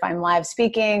either if I'm live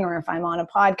speaking or if I'm on a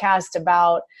podcast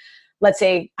about let's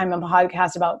say I'm a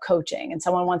podcast about coaching and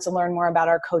someone wants to learn more about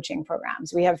our coaching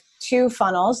programs. We have 2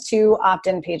 funnels, 2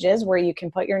 opt-in pages where you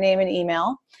can put your name and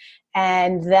email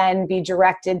and then be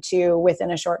directed to,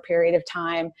 within a short period of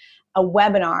time, a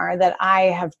webinar that I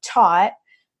have taught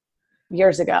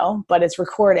years ago, but it's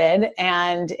recorded,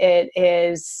 and it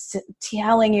is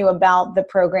telling you about the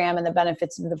program and the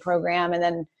benefits of the program, and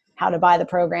then how to buy the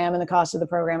program and the cost of the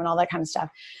program and all that kind of stuff.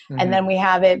 Mm-hmm. And then we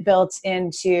have it built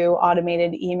into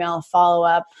automated email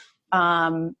follow-up,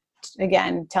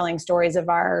 again, telling stories of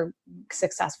our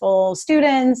successful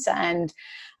students and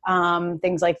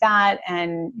things like that.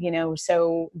 And,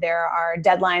 so there are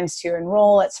deadlines to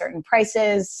enroll at certain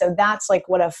prices. So that's like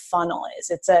what a funnel is.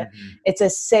 It's a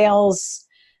sales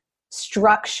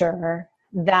structure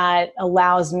that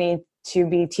allows me to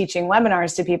be teaching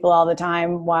webinars to people all the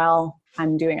time while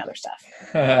I'm doing other stuff.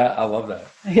 I love that.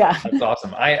 Yeah. That's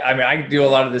awesome. I mean, I do a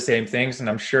lot of the same things, and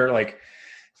I'm sure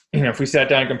if we sat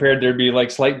down and compared, there'd be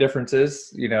slight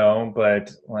differences,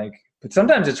 but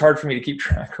sometimes it's hard for me to keep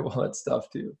track of all that stuff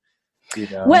too.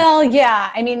 Well,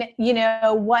 yeah. I mean,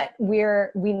 what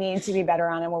we need to be better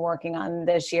on, and we're working on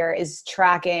this year, is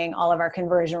tracking all of our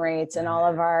conversion rates and all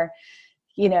of our,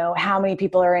 how many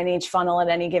people are in each funnel at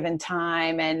any given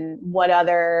time, and what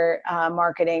other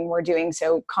marketing we're doing.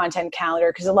 So content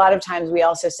calendar, because a lot of times we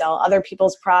also sell other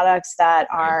people's products that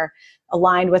are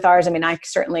aligned with ours. I mean, I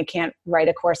certainly can't write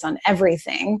a course on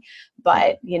everything,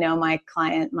 but my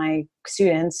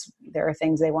students, there are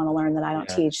things they want to learn that I don't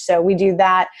teach. So we do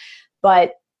that.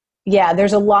 But yeah,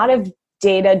 there's a lot of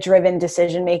data-driven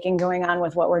decision-making going on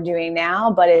with what we're doing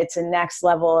now, but it's a next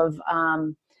level of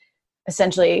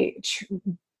essentially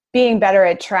being better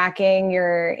at tracking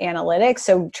your analytics.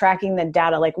 So tracking the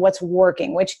data, like what's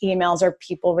working, which emails are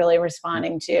people really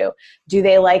responding to? Do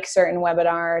they like certain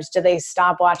webinars? Do they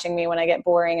stop watching me when I get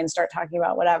boring and start talking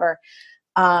about whatever?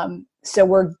 So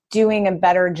we're doing a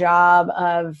better job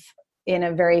of, in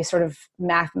a very sort of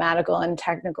mathematical and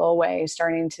technical way,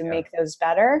 starting to make those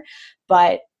better.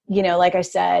 But like I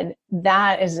said,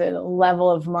 that is a level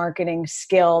of marketing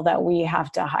skill that we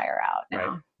have to hire out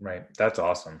now. Right. That's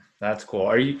awesome. That's cool.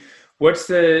 What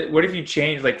have you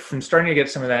changed? From starting to get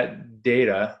some of that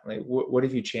data, what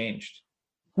have you changed?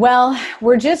 Well,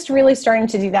 we're just really starting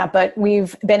to do that, but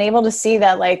we've been able to see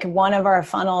that one of our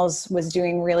funnels was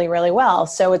doing really, really well.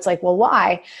 So it's well,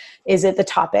 why? Is it the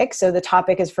topic? So the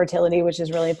topic is fertility, which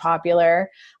is really popular.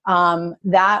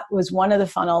 That was one of the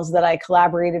funnels that I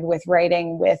collaborated with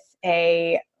writing with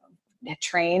a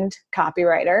trained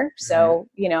copywriter. So,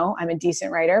 I'm a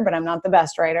decent writer, but I'm not the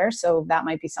best writer. So that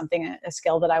might be a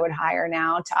skill that I would hire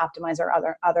now to optimize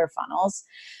our other funnels.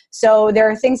 So there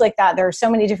are things like that. There are so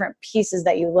many different pieces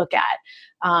that you look at,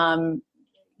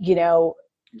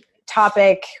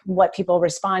 topic, what people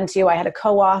respond to. I had a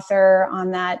co-author on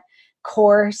that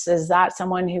course. Is that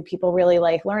someone who people really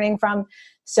like learning from?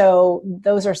 So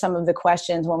those are some of the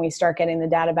questions when we start getting the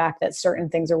data back, that certain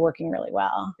things are working really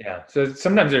well. Yeah. So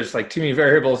sometimes there's too many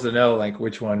variables to know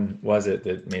which one was it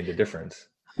that made the difference.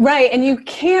 Right. And you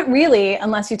can't really,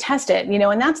 unless you test it,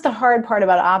 and that's the hard part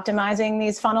about optimizing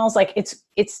these funnels.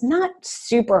 It's not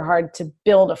super hard to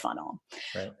build a funnel.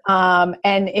 Right.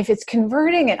 And if it's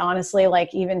converting it, honestly,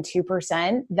 even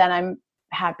 2%, then I'm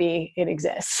happy it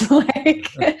exists,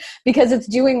 because it's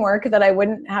doing work that I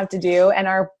wouldn't have to do. And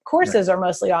our courses are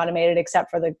mostly automated, except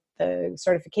for the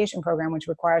certification program, which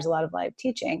requires a lot of live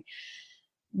teaching.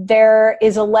 There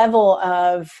is a level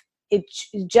of it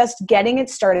just getting it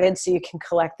started so you can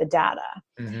collect the data.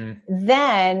 Mm-hmm.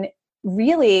 Then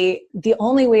really the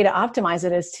only way to optimize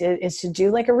it is to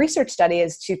do a research study,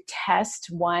 is to test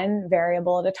one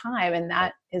variable at a time. And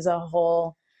that is a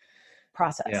whole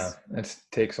process. Yeah, that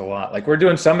takes a lot. We're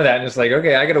doing some of that, and it's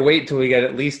okay, I got to wait till we get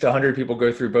at least 100 people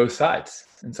go through both sides.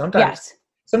 And sometimes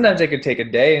it could take a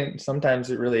day, and sometimes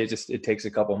it really it takes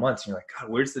a couple months. And you're God,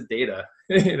 where's the data?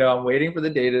 I'm waiting for the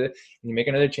data, and you make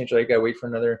another change. I got to wait for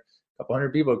another couple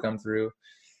hundred people to come through.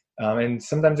 And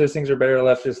sometimes those things are better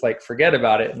left just forget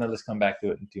about it, and they'll just come back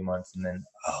to it in 2 months. And then,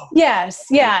 yes.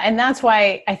 Yeah. And that's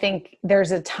why I think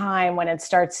there's a time when it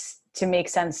starts to make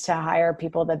sense to hire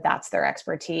people that's their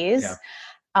expertise. Yeah.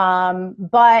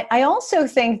 But I also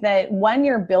think that when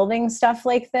you're building stuff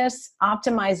like this,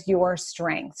 optimize your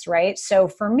strengths, right? So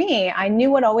for me, I knew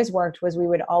what always worked was we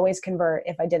would always convert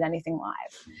if I did anything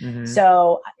live. Mm-hmm.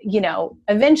 So,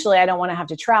 eventually I don't want to have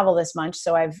to travel this much.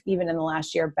 So I've, even in the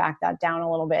last year, backed that down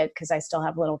a little bit, because I still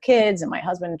have little kids and my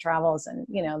husband travels, and,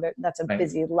 that's a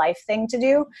busy life thing to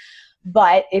do.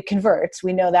 But it converts.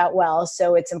 We know that well.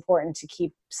 So it's important to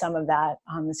keep some of that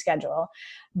on the schedule.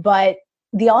 But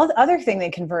the other thing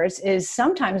that converts is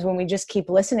sometimes when we just keep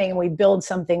listening and we build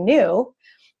something new,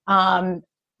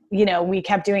 We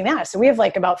kept doing that. So we have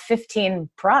like about 15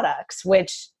 products,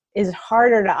 which is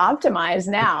harder to optimize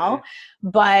now,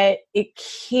 but it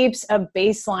keeps a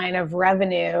baseline of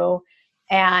revenue.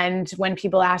 And when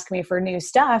people ask me for new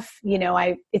stuff,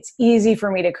 it's easy for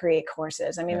me to create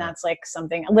courses. I mean, that's like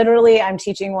something, literally I'm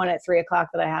teaching one at 3:00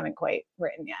 that I haven't quite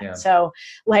written yet. Yeah. So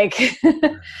like,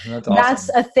 that's awesome. That's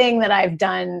a thing that I've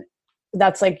done.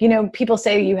 That's like, people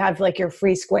say you have like your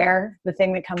free square, the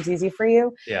thing that comes easy for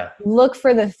you. Yeah. Look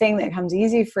for the thing that comes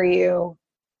easy for you.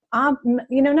 Not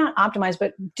optimize,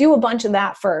 but do a bunch of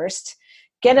that first.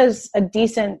 Get us a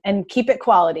decent, and keep it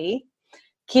quality.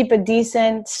 Keep a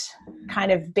decent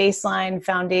kind of baseline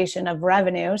foundation of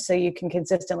revenue so you can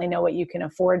consistently know what you can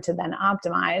afford to then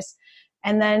optimize.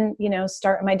 And then,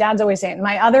 start. My dad's always saying,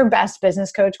 my other best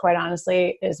business coach, quite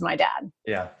honestly, is my dad.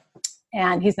 Yeah.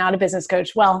 And he's not a business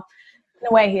coach. Well, in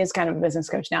a way he is kind of a business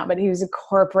coach now, but he was a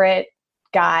corporate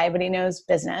guy, but he knows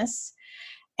business.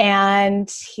 And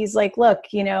he's like, look,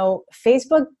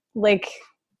 Facebook, like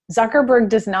Zuckerberg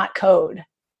does not code.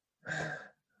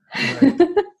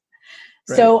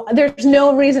 Right. So there's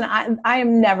no reason I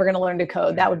am never going to learn to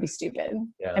code. That would be stupid.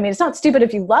 Yeah. I mean, it's not stupid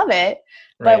if you love it,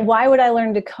 but why would I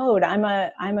learn to code? I'm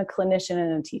a clinician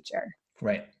and a teacher.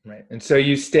 Right. And so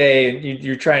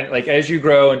you're trying, like, as you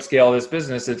grow and scale this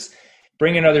business, it's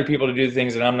bringing other people to do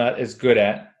things that I'm not as good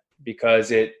at,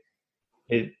 because it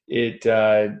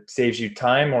saves you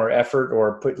time or effort,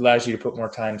 or allows you to put more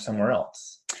time somewhere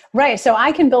else. Right. So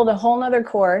I can build a whole nother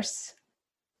course,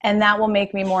 and that will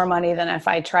make me more money than if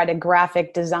I try to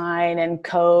graphic design and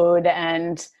code.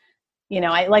 And,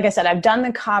 like I said, I've done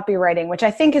the copywriting, which I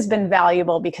think has been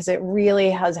valuable because it really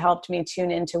has helped me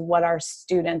tune into what our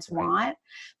students want.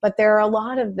 But there are a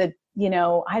lot of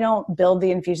I don't build the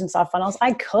Infusionsoft funnels.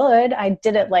 I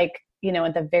did it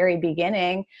at the very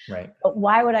beginning. Right. But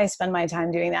why would I spend my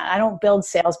time doing that? I don't build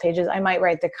sales pages. I might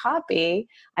write the copy.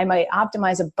 I might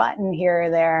optimize a button here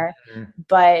or there,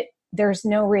 but there's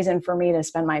no reason for me to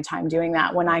spend my time doing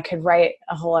that when I could write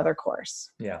a whole other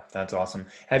course. Yeah, that's awesome.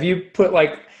 Have you put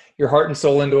like your heart and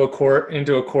soul into a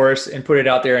course and put it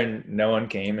out there and no one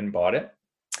came and bought it?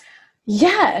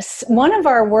 Yes. One of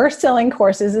our worst selling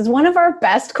courses is one of our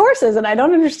best courses, and I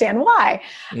don't understand why.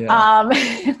 Yeah.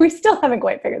 We still haven't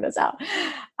quite figured this out.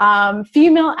 Our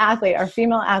female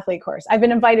athlete course. I've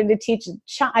been invited to teach.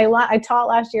 I taught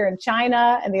last year in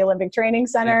China and the Olympic Training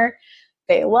Center. Yeah.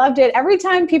 They loved it. Every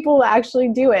time people actually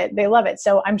do it, they love it.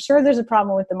 So I'm sure there's a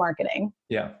problem with the marketing.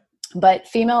 Yeah. But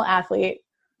female athlete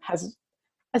has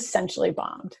essentially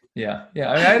bombed. Yeah. I mean,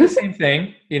 I had the same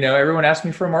thing. Everyone asked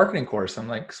me for a marketing course. I'm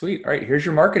like, sweet. All right, here's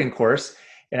your marketing course.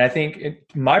 And I think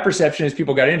my perception is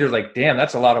people got into it like, damn,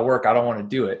 that's a lot of work. I don't want to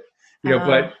do it.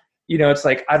 But it's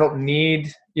like, I don't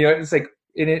need, it's like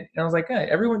in it. And I was like, hey,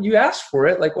 everyone, you asked for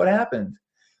it. Like, what happened?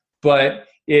 But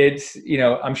it's,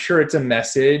 I'm sure it's a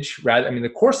message rather. I mean, the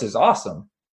course is awesome,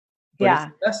 but it's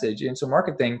a message. And so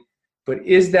marketing, but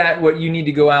is that what you need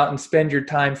to go out and spend your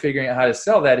time figuring out how to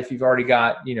sell that if you've already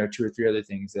got, 2 or 3 other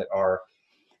things that are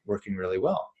working really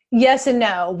well? Yes and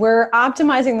no. We're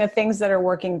optimizing the things that are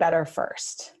working better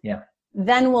first. Yeah.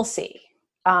 Then we'll see.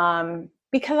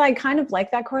 Because I kind of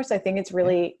like that course. I think it's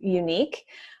really unique.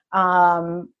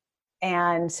 And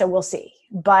so we'll see.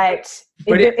 But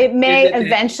it may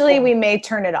eventually, we may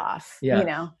turn it off,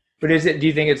 But do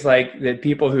you think it's like that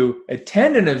people who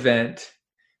attend an event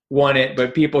want it,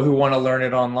 but people who want to learn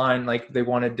it online, like they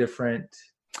want a different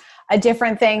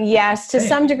thing? Yes, to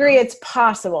some degree it's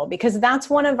possible, because that's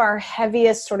one of our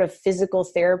heaviest sort of physical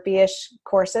therapy-ish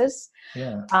courses.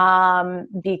 Yeah.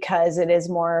 Because it is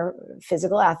more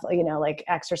physical athlete, like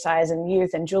exercise and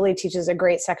youth. And Julie teaches a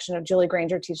great section of, Julie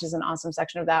Granger teaches an awesome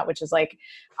section of that, which is like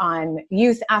on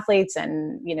youth athletes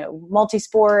and,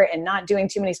 multi-sport and not doing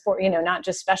too many sport, not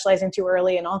just specializing too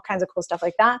early and all kinds of cool stuff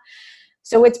like that.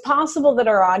 So it's possible that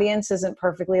our audience isn't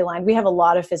perfectly aligned. We have a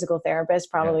lot of physical therapists,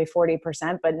 probably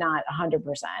 40%, but not 100%.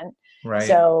 Right.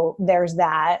 So there's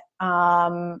that.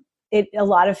 A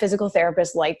lot of physical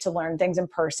therapists like to learn things in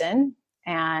person,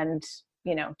 and,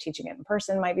 teaching it in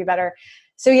person might be better.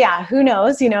 So yeah, who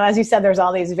knows? As you said, there's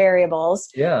all these variables.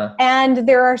 Yeah. And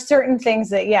there are certain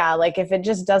things that, like if it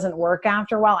just doesn't work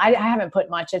after a while, I haven't put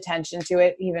much attention to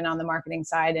it, even on the marketing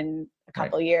side, in a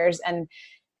couple of years. And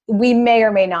we may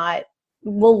or may not,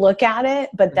 we'll look at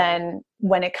it, but then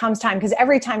when it comes time, because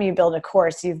every time you build a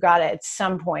course, you've got to at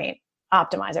some point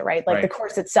optimize it, right? Like the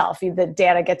course itself, the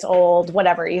data gets old,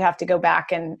 whatever, you have to go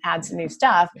back and add some new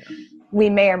stuff. Yeah. We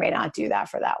may or may not do that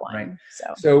for that one. Right.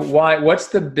 So what's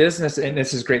the business, and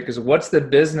this is great, because what's the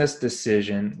business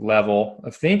decision level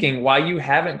of thinking why you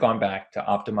haven't gone back to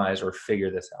optimize or figure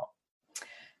this out?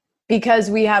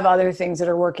 because we have other things that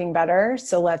are working better.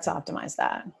 So let's optimize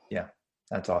that. Yeah.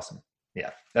 That's awesome.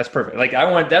 Yeah, that's perfect. Like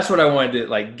that's what I wanted to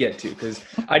like get to, because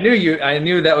I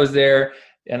knew that was there,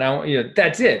 and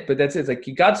that's it. But that's it. It's like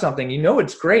you got something,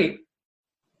 it's great,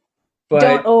 but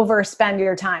don't overspend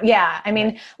your time. Yeah. I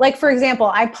mean, like for example,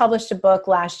 I published a book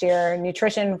last year,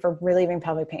 Nutrition for Relieving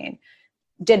Pelvic Pain.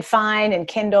 Did fine in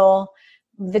Kindle.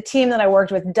 The team that I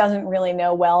worked with doesn't really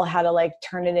know well how to like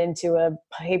turn it into a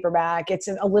paperback. It's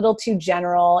a little too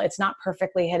general. It's not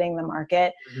perfectly hitting the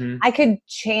market. Mm-hmm. I could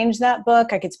change that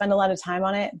book. I could spend a lot of time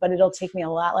on it, but it'll take me a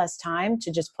lot less time to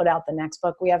just put out the next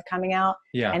book we have coming out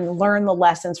and learn the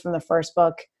lessons from the first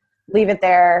book, leave it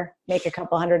there, make a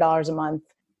couple $100 a month,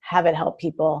 have it help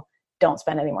people. Don't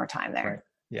spend any more time there. Right.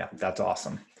 Yeah, that's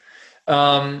awesome.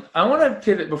 I want to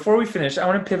pivot before we finish. I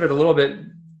want to pivot a little bit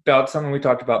about something we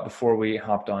talked about before we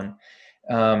hopped on.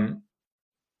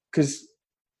 Because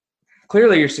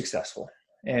clearly you're successful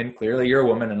and clearly you're a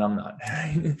woman and I'm not.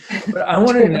 But I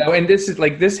want to know, and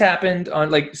this happened on,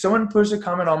 like, someone posted a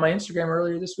comment on my Instagram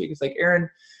earlier this week. It's like, Aaron,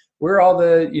 we're all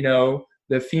the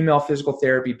female physical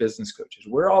therapy business coaches.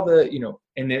 We're all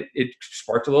and it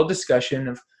sparked a little discussion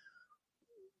of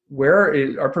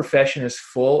where our profession is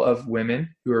full of women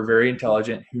who are very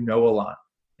intelligent, who know a lot.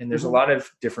 And there's a lot of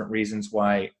different reasons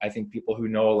why I think people who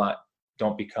know a lot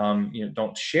don't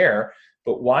don't share.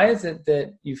 But why is it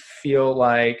that you feel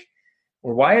like,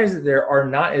 or why is it there are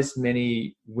not as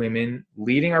many women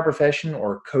leading our profession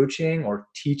or coaching or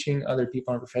teaching other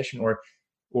people in our profession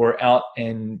or out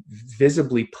and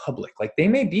visibly public? Like, they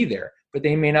may be there, but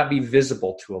they may not be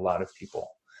visible to a lot of people.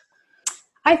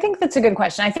 I think that's a good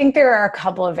question. I think there are a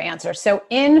couple of answers. So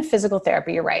in physical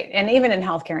therapy, you're right. And even in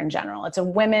healthcare in general, it's a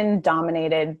women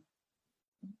dominated,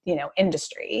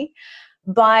 industry,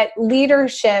 but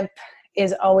leadership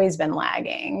is always been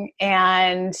lagging.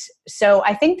 And so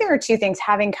I think there are two things.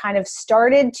 Having kind of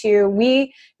started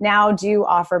we now do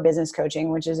offer business coaching,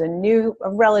 which is a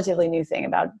relatively new thing,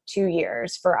 about 2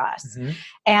 years for us. Mm-hmm.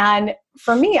 And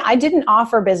for me, I didn't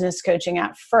offer business coaching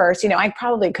at first. I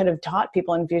probably could have taught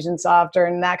people Infusionsoft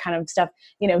and that kind of stuff,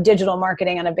 digital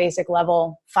marketing on a basic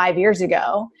level 5 years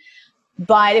ago,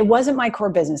 but it wasn't my core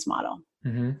business model.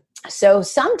 Mm-hmm. So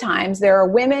sometimes there are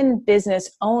women business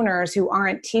owners who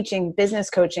aren't teaching business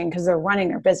coaching because they're running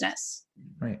their business.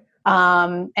 Right.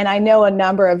 And I know a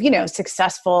number of,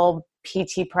 successful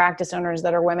PT practice owners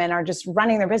that are women are just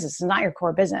running their business. It's not your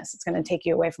core business. It's going to take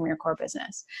you away from your core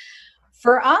business.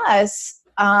 For us,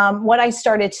 what I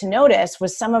started to notice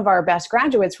was some of our best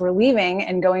graduates were leaving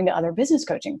and going to other business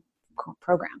coaching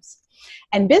programs.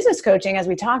 And business coaching, as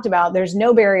we talked about, there's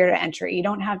no barrier to entry. You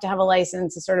don't have to have a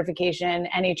license, a certification,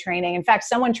 any training. In fact,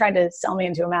 someone tried to sell me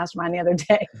into a mastermind the other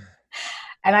day.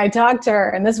 And I talked to her,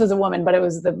 and this was a woman, but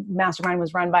the mastermind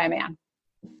was run by a man.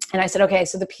 And I said, okay,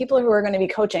 so the people who are going to be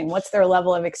coaching, what's their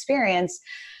level of experience?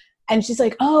 And she's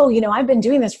like, oh, I've been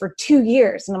doing this for 2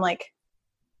 years. And I'm like,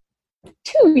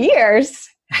 2 years?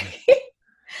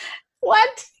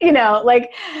 What?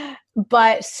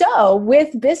 But so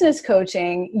with business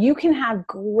coaching, you can have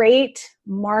great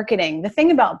marketing. The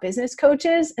thing about business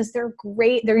coaches is they're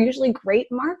usually great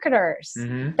marketers.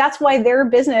 Mm-hmm. That's why their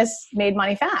business made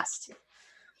money fast.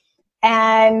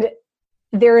 And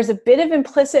there is a bit of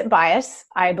implicit bias,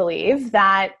 I believe,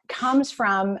 that comes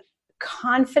from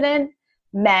confident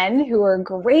men who are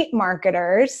great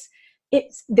marketers.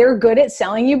 They're good at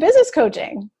selling you business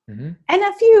coaching. Mm-hmm. And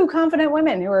a few confident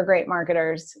women who are great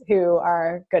marketers who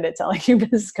are good at selling you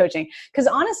business coaching. Because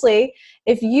honestly,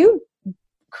 if you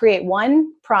create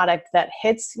one product that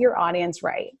hits your audience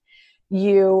right,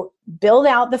 you build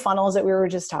out the funnels that we were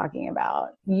just talking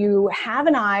about, you have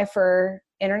an eye for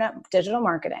internet digital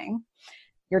marketing,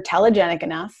 you're telegenic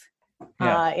enough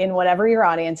in whatever your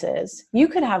audience is, you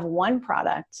could have one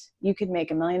product, you could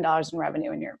make $1 million in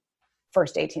revenue in your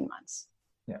first 18 months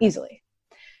easily.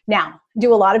 Now,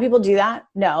 do a lot of people do that?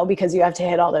 No, because you have to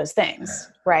hit all those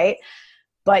things, right?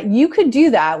 But you could do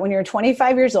that when you're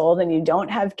 25 years old and you don't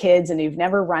have kids and you've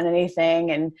never run anything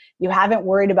and you haven't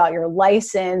worried about your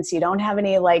license. You don't have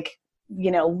any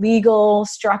legal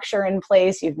structure in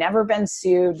place. You've never been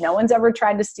sued. No one's ever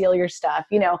tried to steal your stuff.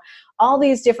 All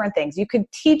these different things. You could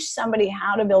teach somebody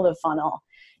how to build a funnel.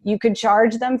 You could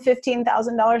charge them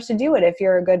 $15,000 to do it if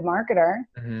you're a good marketer.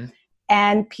 Mm-hmm.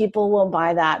 And people will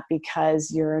buy that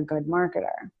because you're a good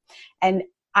marketer. And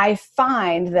I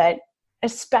find that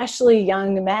especially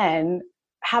young men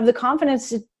have the confidence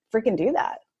to freaking do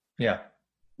that. Yeah.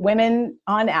 Women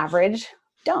on average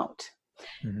don't.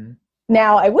 Mm-hmm.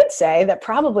 Now, I would say that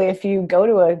probably if you go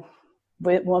to a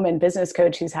woman business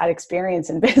coach who's had experience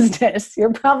in business,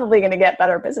 you're probably going to get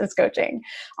better business coaching.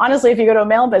 Honestly, if you go to a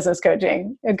male business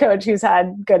coaching, a coach who's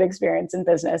had good experience in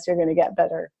business, you're going to get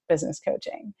better business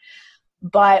coaching.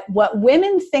 But what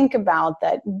women think about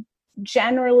that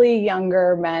generally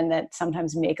younger men that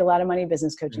sometimes make a lot of money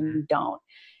business coaching don't,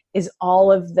 is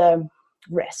all of the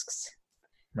risks.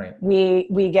 Right.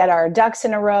 We get our ducks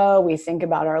in a row. We think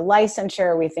about our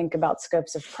licensure. We think about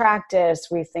scopes of practice.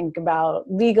 We think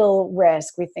about legal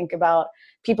risk. We think about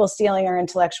people stealing our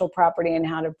intellectual property and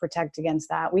how to protect against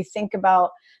that. We think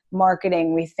about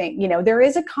marketing. We think, there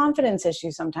is a confidence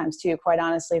issue sometimes too, quite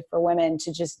honestly, for women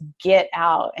to just get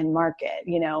out and market,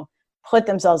 put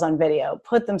themselves on video,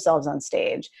 put themselves on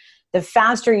stage. The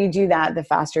faster you do that, the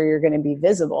faster you're going to be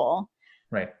visible.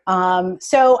 Right.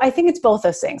 So I think it's both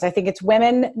those things. I think it's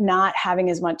women not having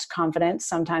as much confidence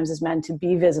sometimes as men to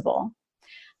be visible.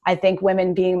 I think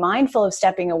women being mindful of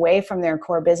stepping away from their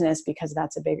core business because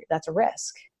that's a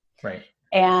risk. Right.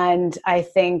 And I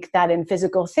think that in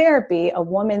physical therapy, a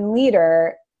woman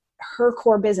leader, her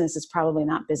core business is probably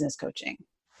not business coaching.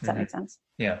 Does that make sense?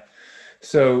 Yeah.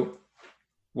 So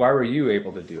why were you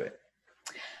able to do it?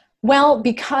 Well,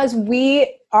 because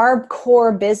our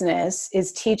core business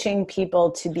is teaching people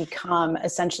to become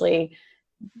essentially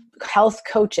health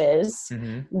coaches,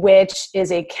 which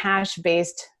is a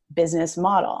cash-based business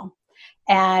model.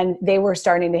 And they were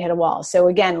starting to hit a wall. So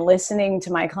again, listening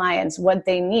to my clients, what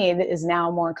they need is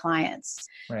now more clients.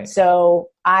 Right. So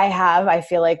I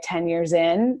feel like 10 years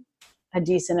in, a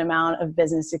decent amount of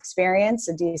business experience,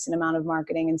 a decent amount of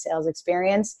marketing and sales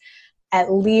experience, at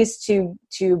least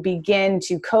to begin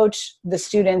to coach the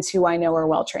students who I know are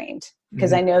well-trained,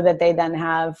 because I know that they then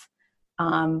have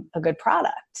a good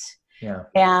product. Yeah.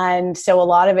 And so a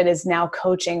lot of it is now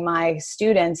coaching my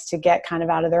students to get kind of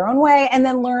out of their own way and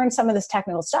then learn some of this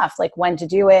technical stuff, like when to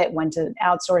do it, when to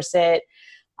outsource it,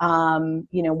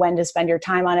 when to spend your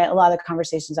time on it, a lot of the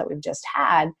conversations that we've just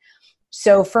had.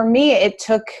 So for me, it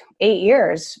took 8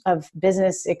 years of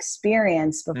business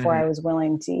experience before I was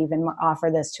willing to even offer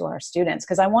this to our students,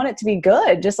 because I want it to be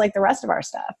good, just like the rest of our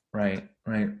stuff. Right.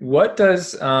 Right. What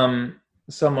does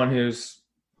someone who's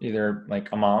either like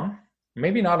a mom,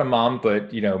 maybe not a mom,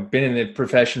 but, been in the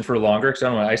profession for longer, because I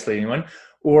don't want to isolate anyone,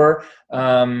 or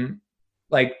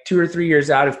like 2 or 3 years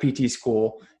out of PT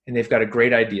school and they've got a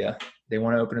great idea. They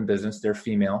want to open a business. They're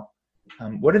female.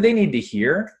 What do they need to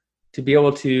hear to be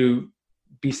able to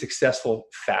be successful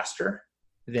faster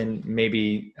than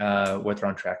maybe what they're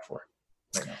on track for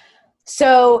right now?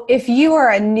 So if you are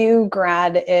a new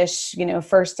grad-ish,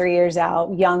 first 3 years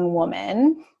out, young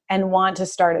woman and want to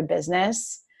start a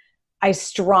business, I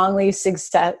strongly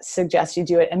suggest you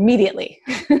do it immediately.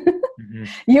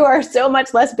 You are so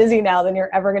much less busy now than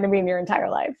you're ever going to be in your entire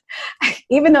life,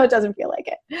 even though it doesn't feel like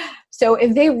it. So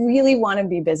if they really want to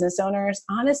be business owners,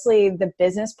 honestly, the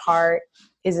business part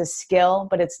is a skill,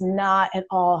 but it's not at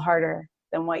all harder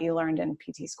than what you learned in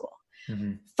PT school.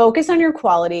 Focus on your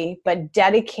quality, but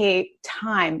dedicate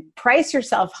time. Price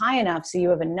yourself high enough so you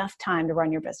have enough time to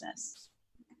run your business.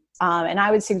 And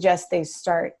I would suggest they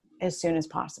start as soon as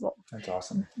possible. That's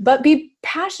awesome. But be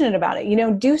passionate about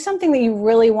it. Do something that you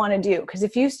really want to do. Because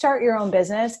if you start your own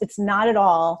business, it's not at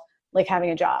all like having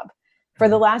a job. For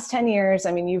the last 10 years,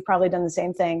 you've probably done the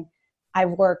same thing. I've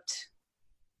worked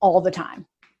all the time.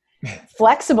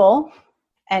 Flexible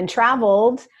and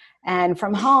traveled and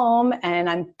from home, and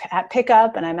I'm at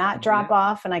pickup and I'm at drop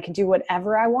off, and I can do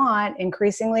whatever I want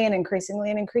increasingly and increasingly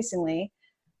and increasingly.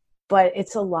 But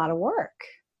it's a lot of work.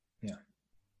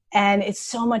 And it's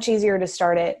so much easier to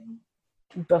start it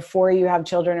before you have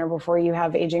children or before you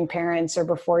have aging parents or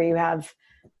before you have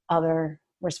other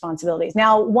responsibilities.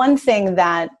 Now, one thing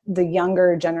that the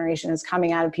younger generation is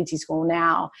coming out of PT school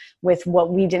now with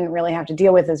what we didn't really have to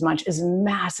deal with as much is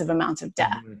massive amounts of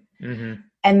debt.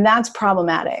 And that's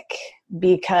problematic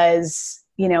because,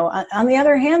 on the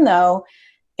other hand, though,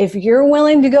 if you're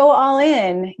willing to go all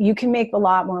in, you can make a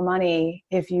lot more money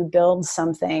if you build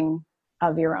something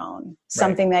of your own,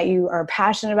 something that you are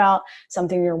passionate about,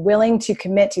 something you're willing to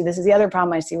commit to. This is the other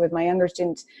problem I see with my younger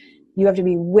students. You have to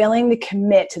be willing to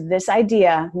commit to this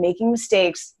idea, making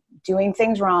mistakes, doing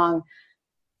things wrong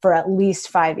for at least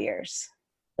 5 years.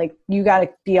 Like, you got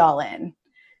to be all in.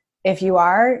 If you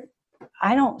are,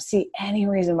 I don't see any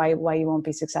reason why you won't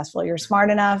be successful. You're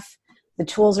smart enough. The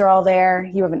tools are all there.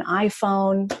 You have an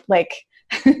iPhone.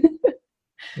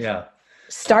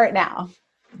 Start now.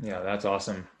 Yeah, that's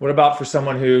awesome. What about for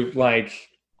someone who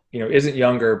isn't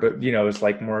younger, but, is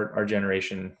like more our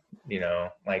generation,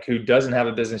 who doesn't have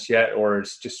a business yet or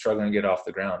is just struggling to get off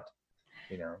the ground,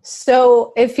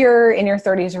 So if you're in your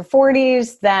 30s or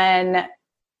 40s, then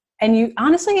And you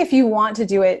honestly, if you want to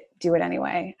do it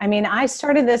anyway. I mean, I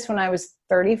started this when I was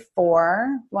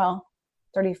 34, well,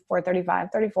 34, 35,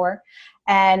 34.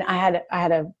 And I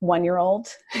had a 1-year-old,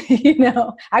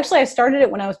 actually I started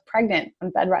it when I was pregnant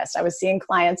on bed rest. I was seeing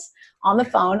clients on the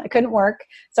phone. I couldn't work.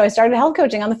 So I started health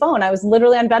coaching on the phone. I was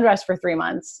literally on bed rest for 3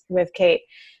 months with Kate.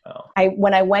 Oh.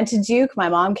 When I went to Duke, my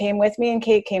mom came with me and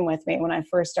Kate came with me when I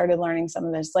first started learning some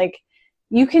of this. Like,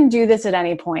 you can do this at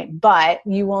any point, but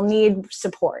you will need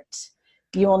support.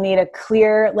 You will need a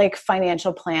clear,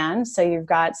 financial plan. So you've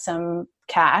got some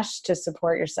cash to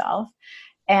support yourself.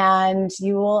 And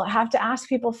you will have to ask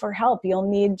people for help. You'll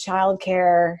need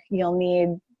childcare. You'll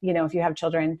need, if you have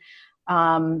children.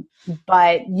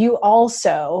 But you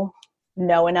also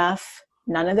know enough.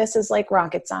 None of this is like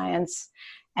rocket science.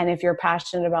 And if you're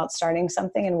passionate about starting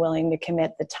something and willing to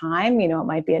commit the time, it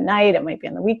might be at night, it might be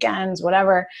on the weekends,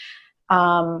 whatever,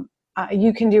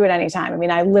 you can do it anytime. I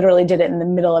mean, I literally did it in the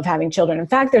middle of having children. In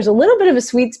fact, there's a little bit of a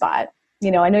sweet spot.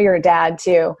 I know you're a dad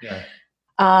too. Yeah.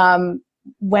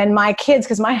 When my kids,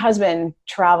 because my husband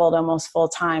traveled almost full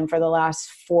time for the last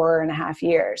 4.5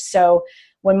 years. So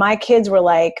when my kids were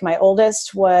my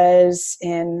oldest was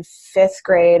in 5th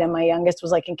grade and my youngest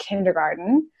was in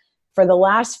kindergarten, for the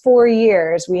last 4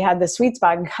 years, we had the sweet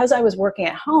spot. And because I was working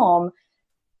at home,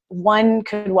 one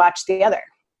could watch the other,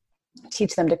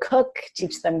 teach them to cook,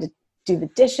 teach them to do the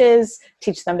dishes,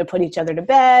 teach them to put each other to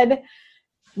bed.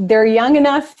 They're young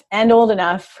enough and old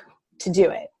enough to do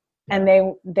it. And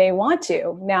they want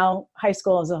to. Now, high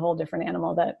school is a whole different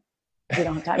animal that we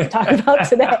don't have time to talk about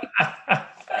today.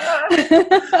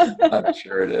 I'm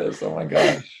sure it is. Oh my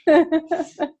gosh.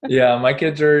 Yeah, my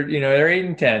kids are, they're 8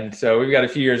 and 10, so we've got a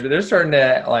few years, but they're starting to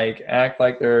act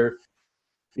like they're,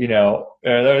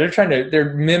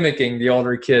 they're mimicking the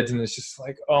older kids, and it's just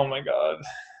oh my God.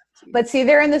 But see,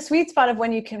 they're in the sweet spot of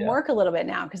when you can work a little bit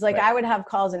now. Because I would have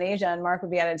calls in Asia and Mark would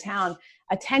be out of town.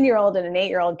 A 10-year-old and an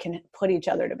 8-year-old can put each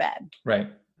other to bed. Right.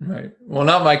 Well,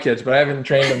 not my kids, but I haven't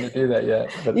trained them to do that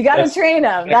yet. But you got to train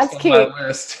them. That's key.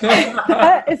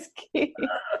 That is key.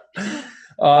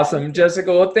 Awesome.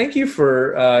 Jessica, well, thank you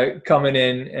for coming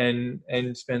in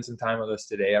and spend some time with us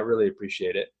today. I really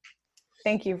appreciate it.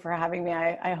 Thank you for having me.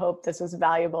 I hope this was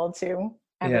valuable to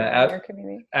everyone in your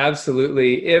community.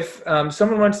 Absolutely. If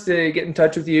someone wants to get in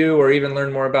touch with you or even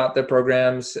learn more about the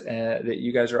programs that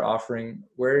you guys are offering,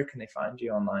 where can they find you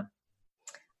online?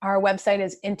 Our website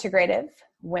is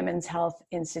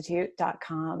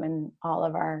integrativewomenshealthinstitute.com, and all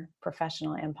of our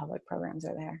professional and public programs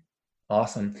are there.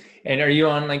 Awesome. And are you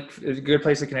on a good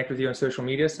place to connect with you on social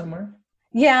media somewhere?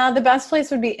 Yeah, the best place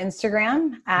would be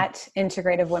Instagram at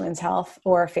Integrative Women's Health,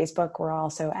 or Facebook. We're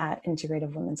also at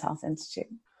Integrative Women's Health Institute.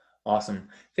 Awesome.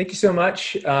 Thank you so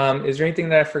much. Is there anything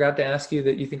that I forgot to ask you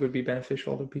that you think would be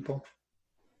beneficial to people?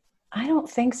 I don't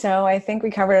think so. I think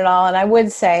we covered it all. And I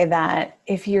would say that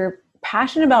if you're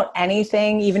passionate about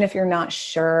anything, even if you're not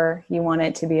sure you want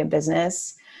it to be a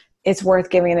business, it's worth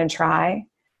giving it a try.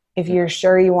 If you're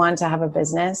sure you want to have a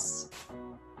business,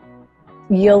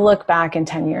 you'll look back in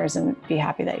 10 years and be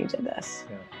happy that you did this.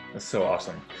 Yeah, that's so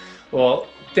awesome. Well,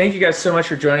 thank you guys so much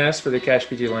for joining us for the Cash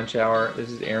PT Lunch Hour. This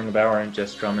is Aaron LeBauer and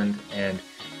Jess Drummond, and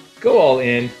go all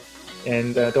in,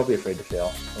 and don't be afraid to fail.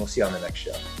 And we'll see you on the next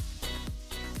show.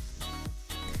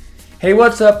 Hey,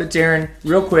 what's up? It's Aaron.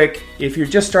 Real quick, if you're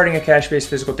just starting a cash-based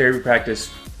physical therapy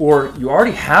practice, or you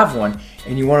already have one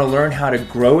and you want to learn how to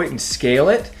grow it and scale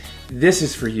it, this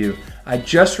is for you. I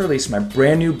just released my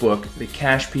brand new book, The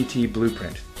Cash PT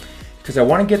Blueprint, because I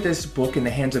want to get this book in the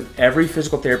hands of every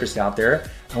physical therapist out there.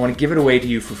 I want to give it away to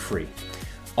you for free.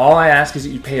 All I ask is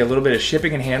that you pay a little bit of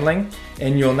shipping and handling,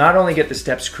 and you'll not only get the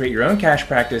steps to create your own cash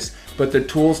practice, but the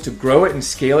tools to grow it and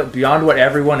scale it beyond what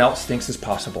everyone else thinks is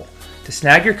possible. To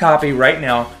snag your copy right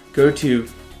now, go to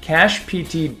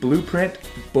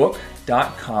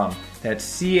cashptblueprintbook.com.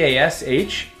 That's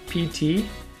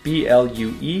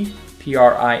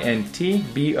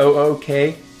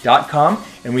cashptblueprintbook.com.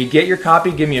 And when you get your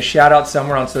copy, give me a shout out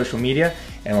somewhere on social media,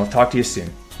 and we'll talk to you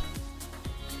soon.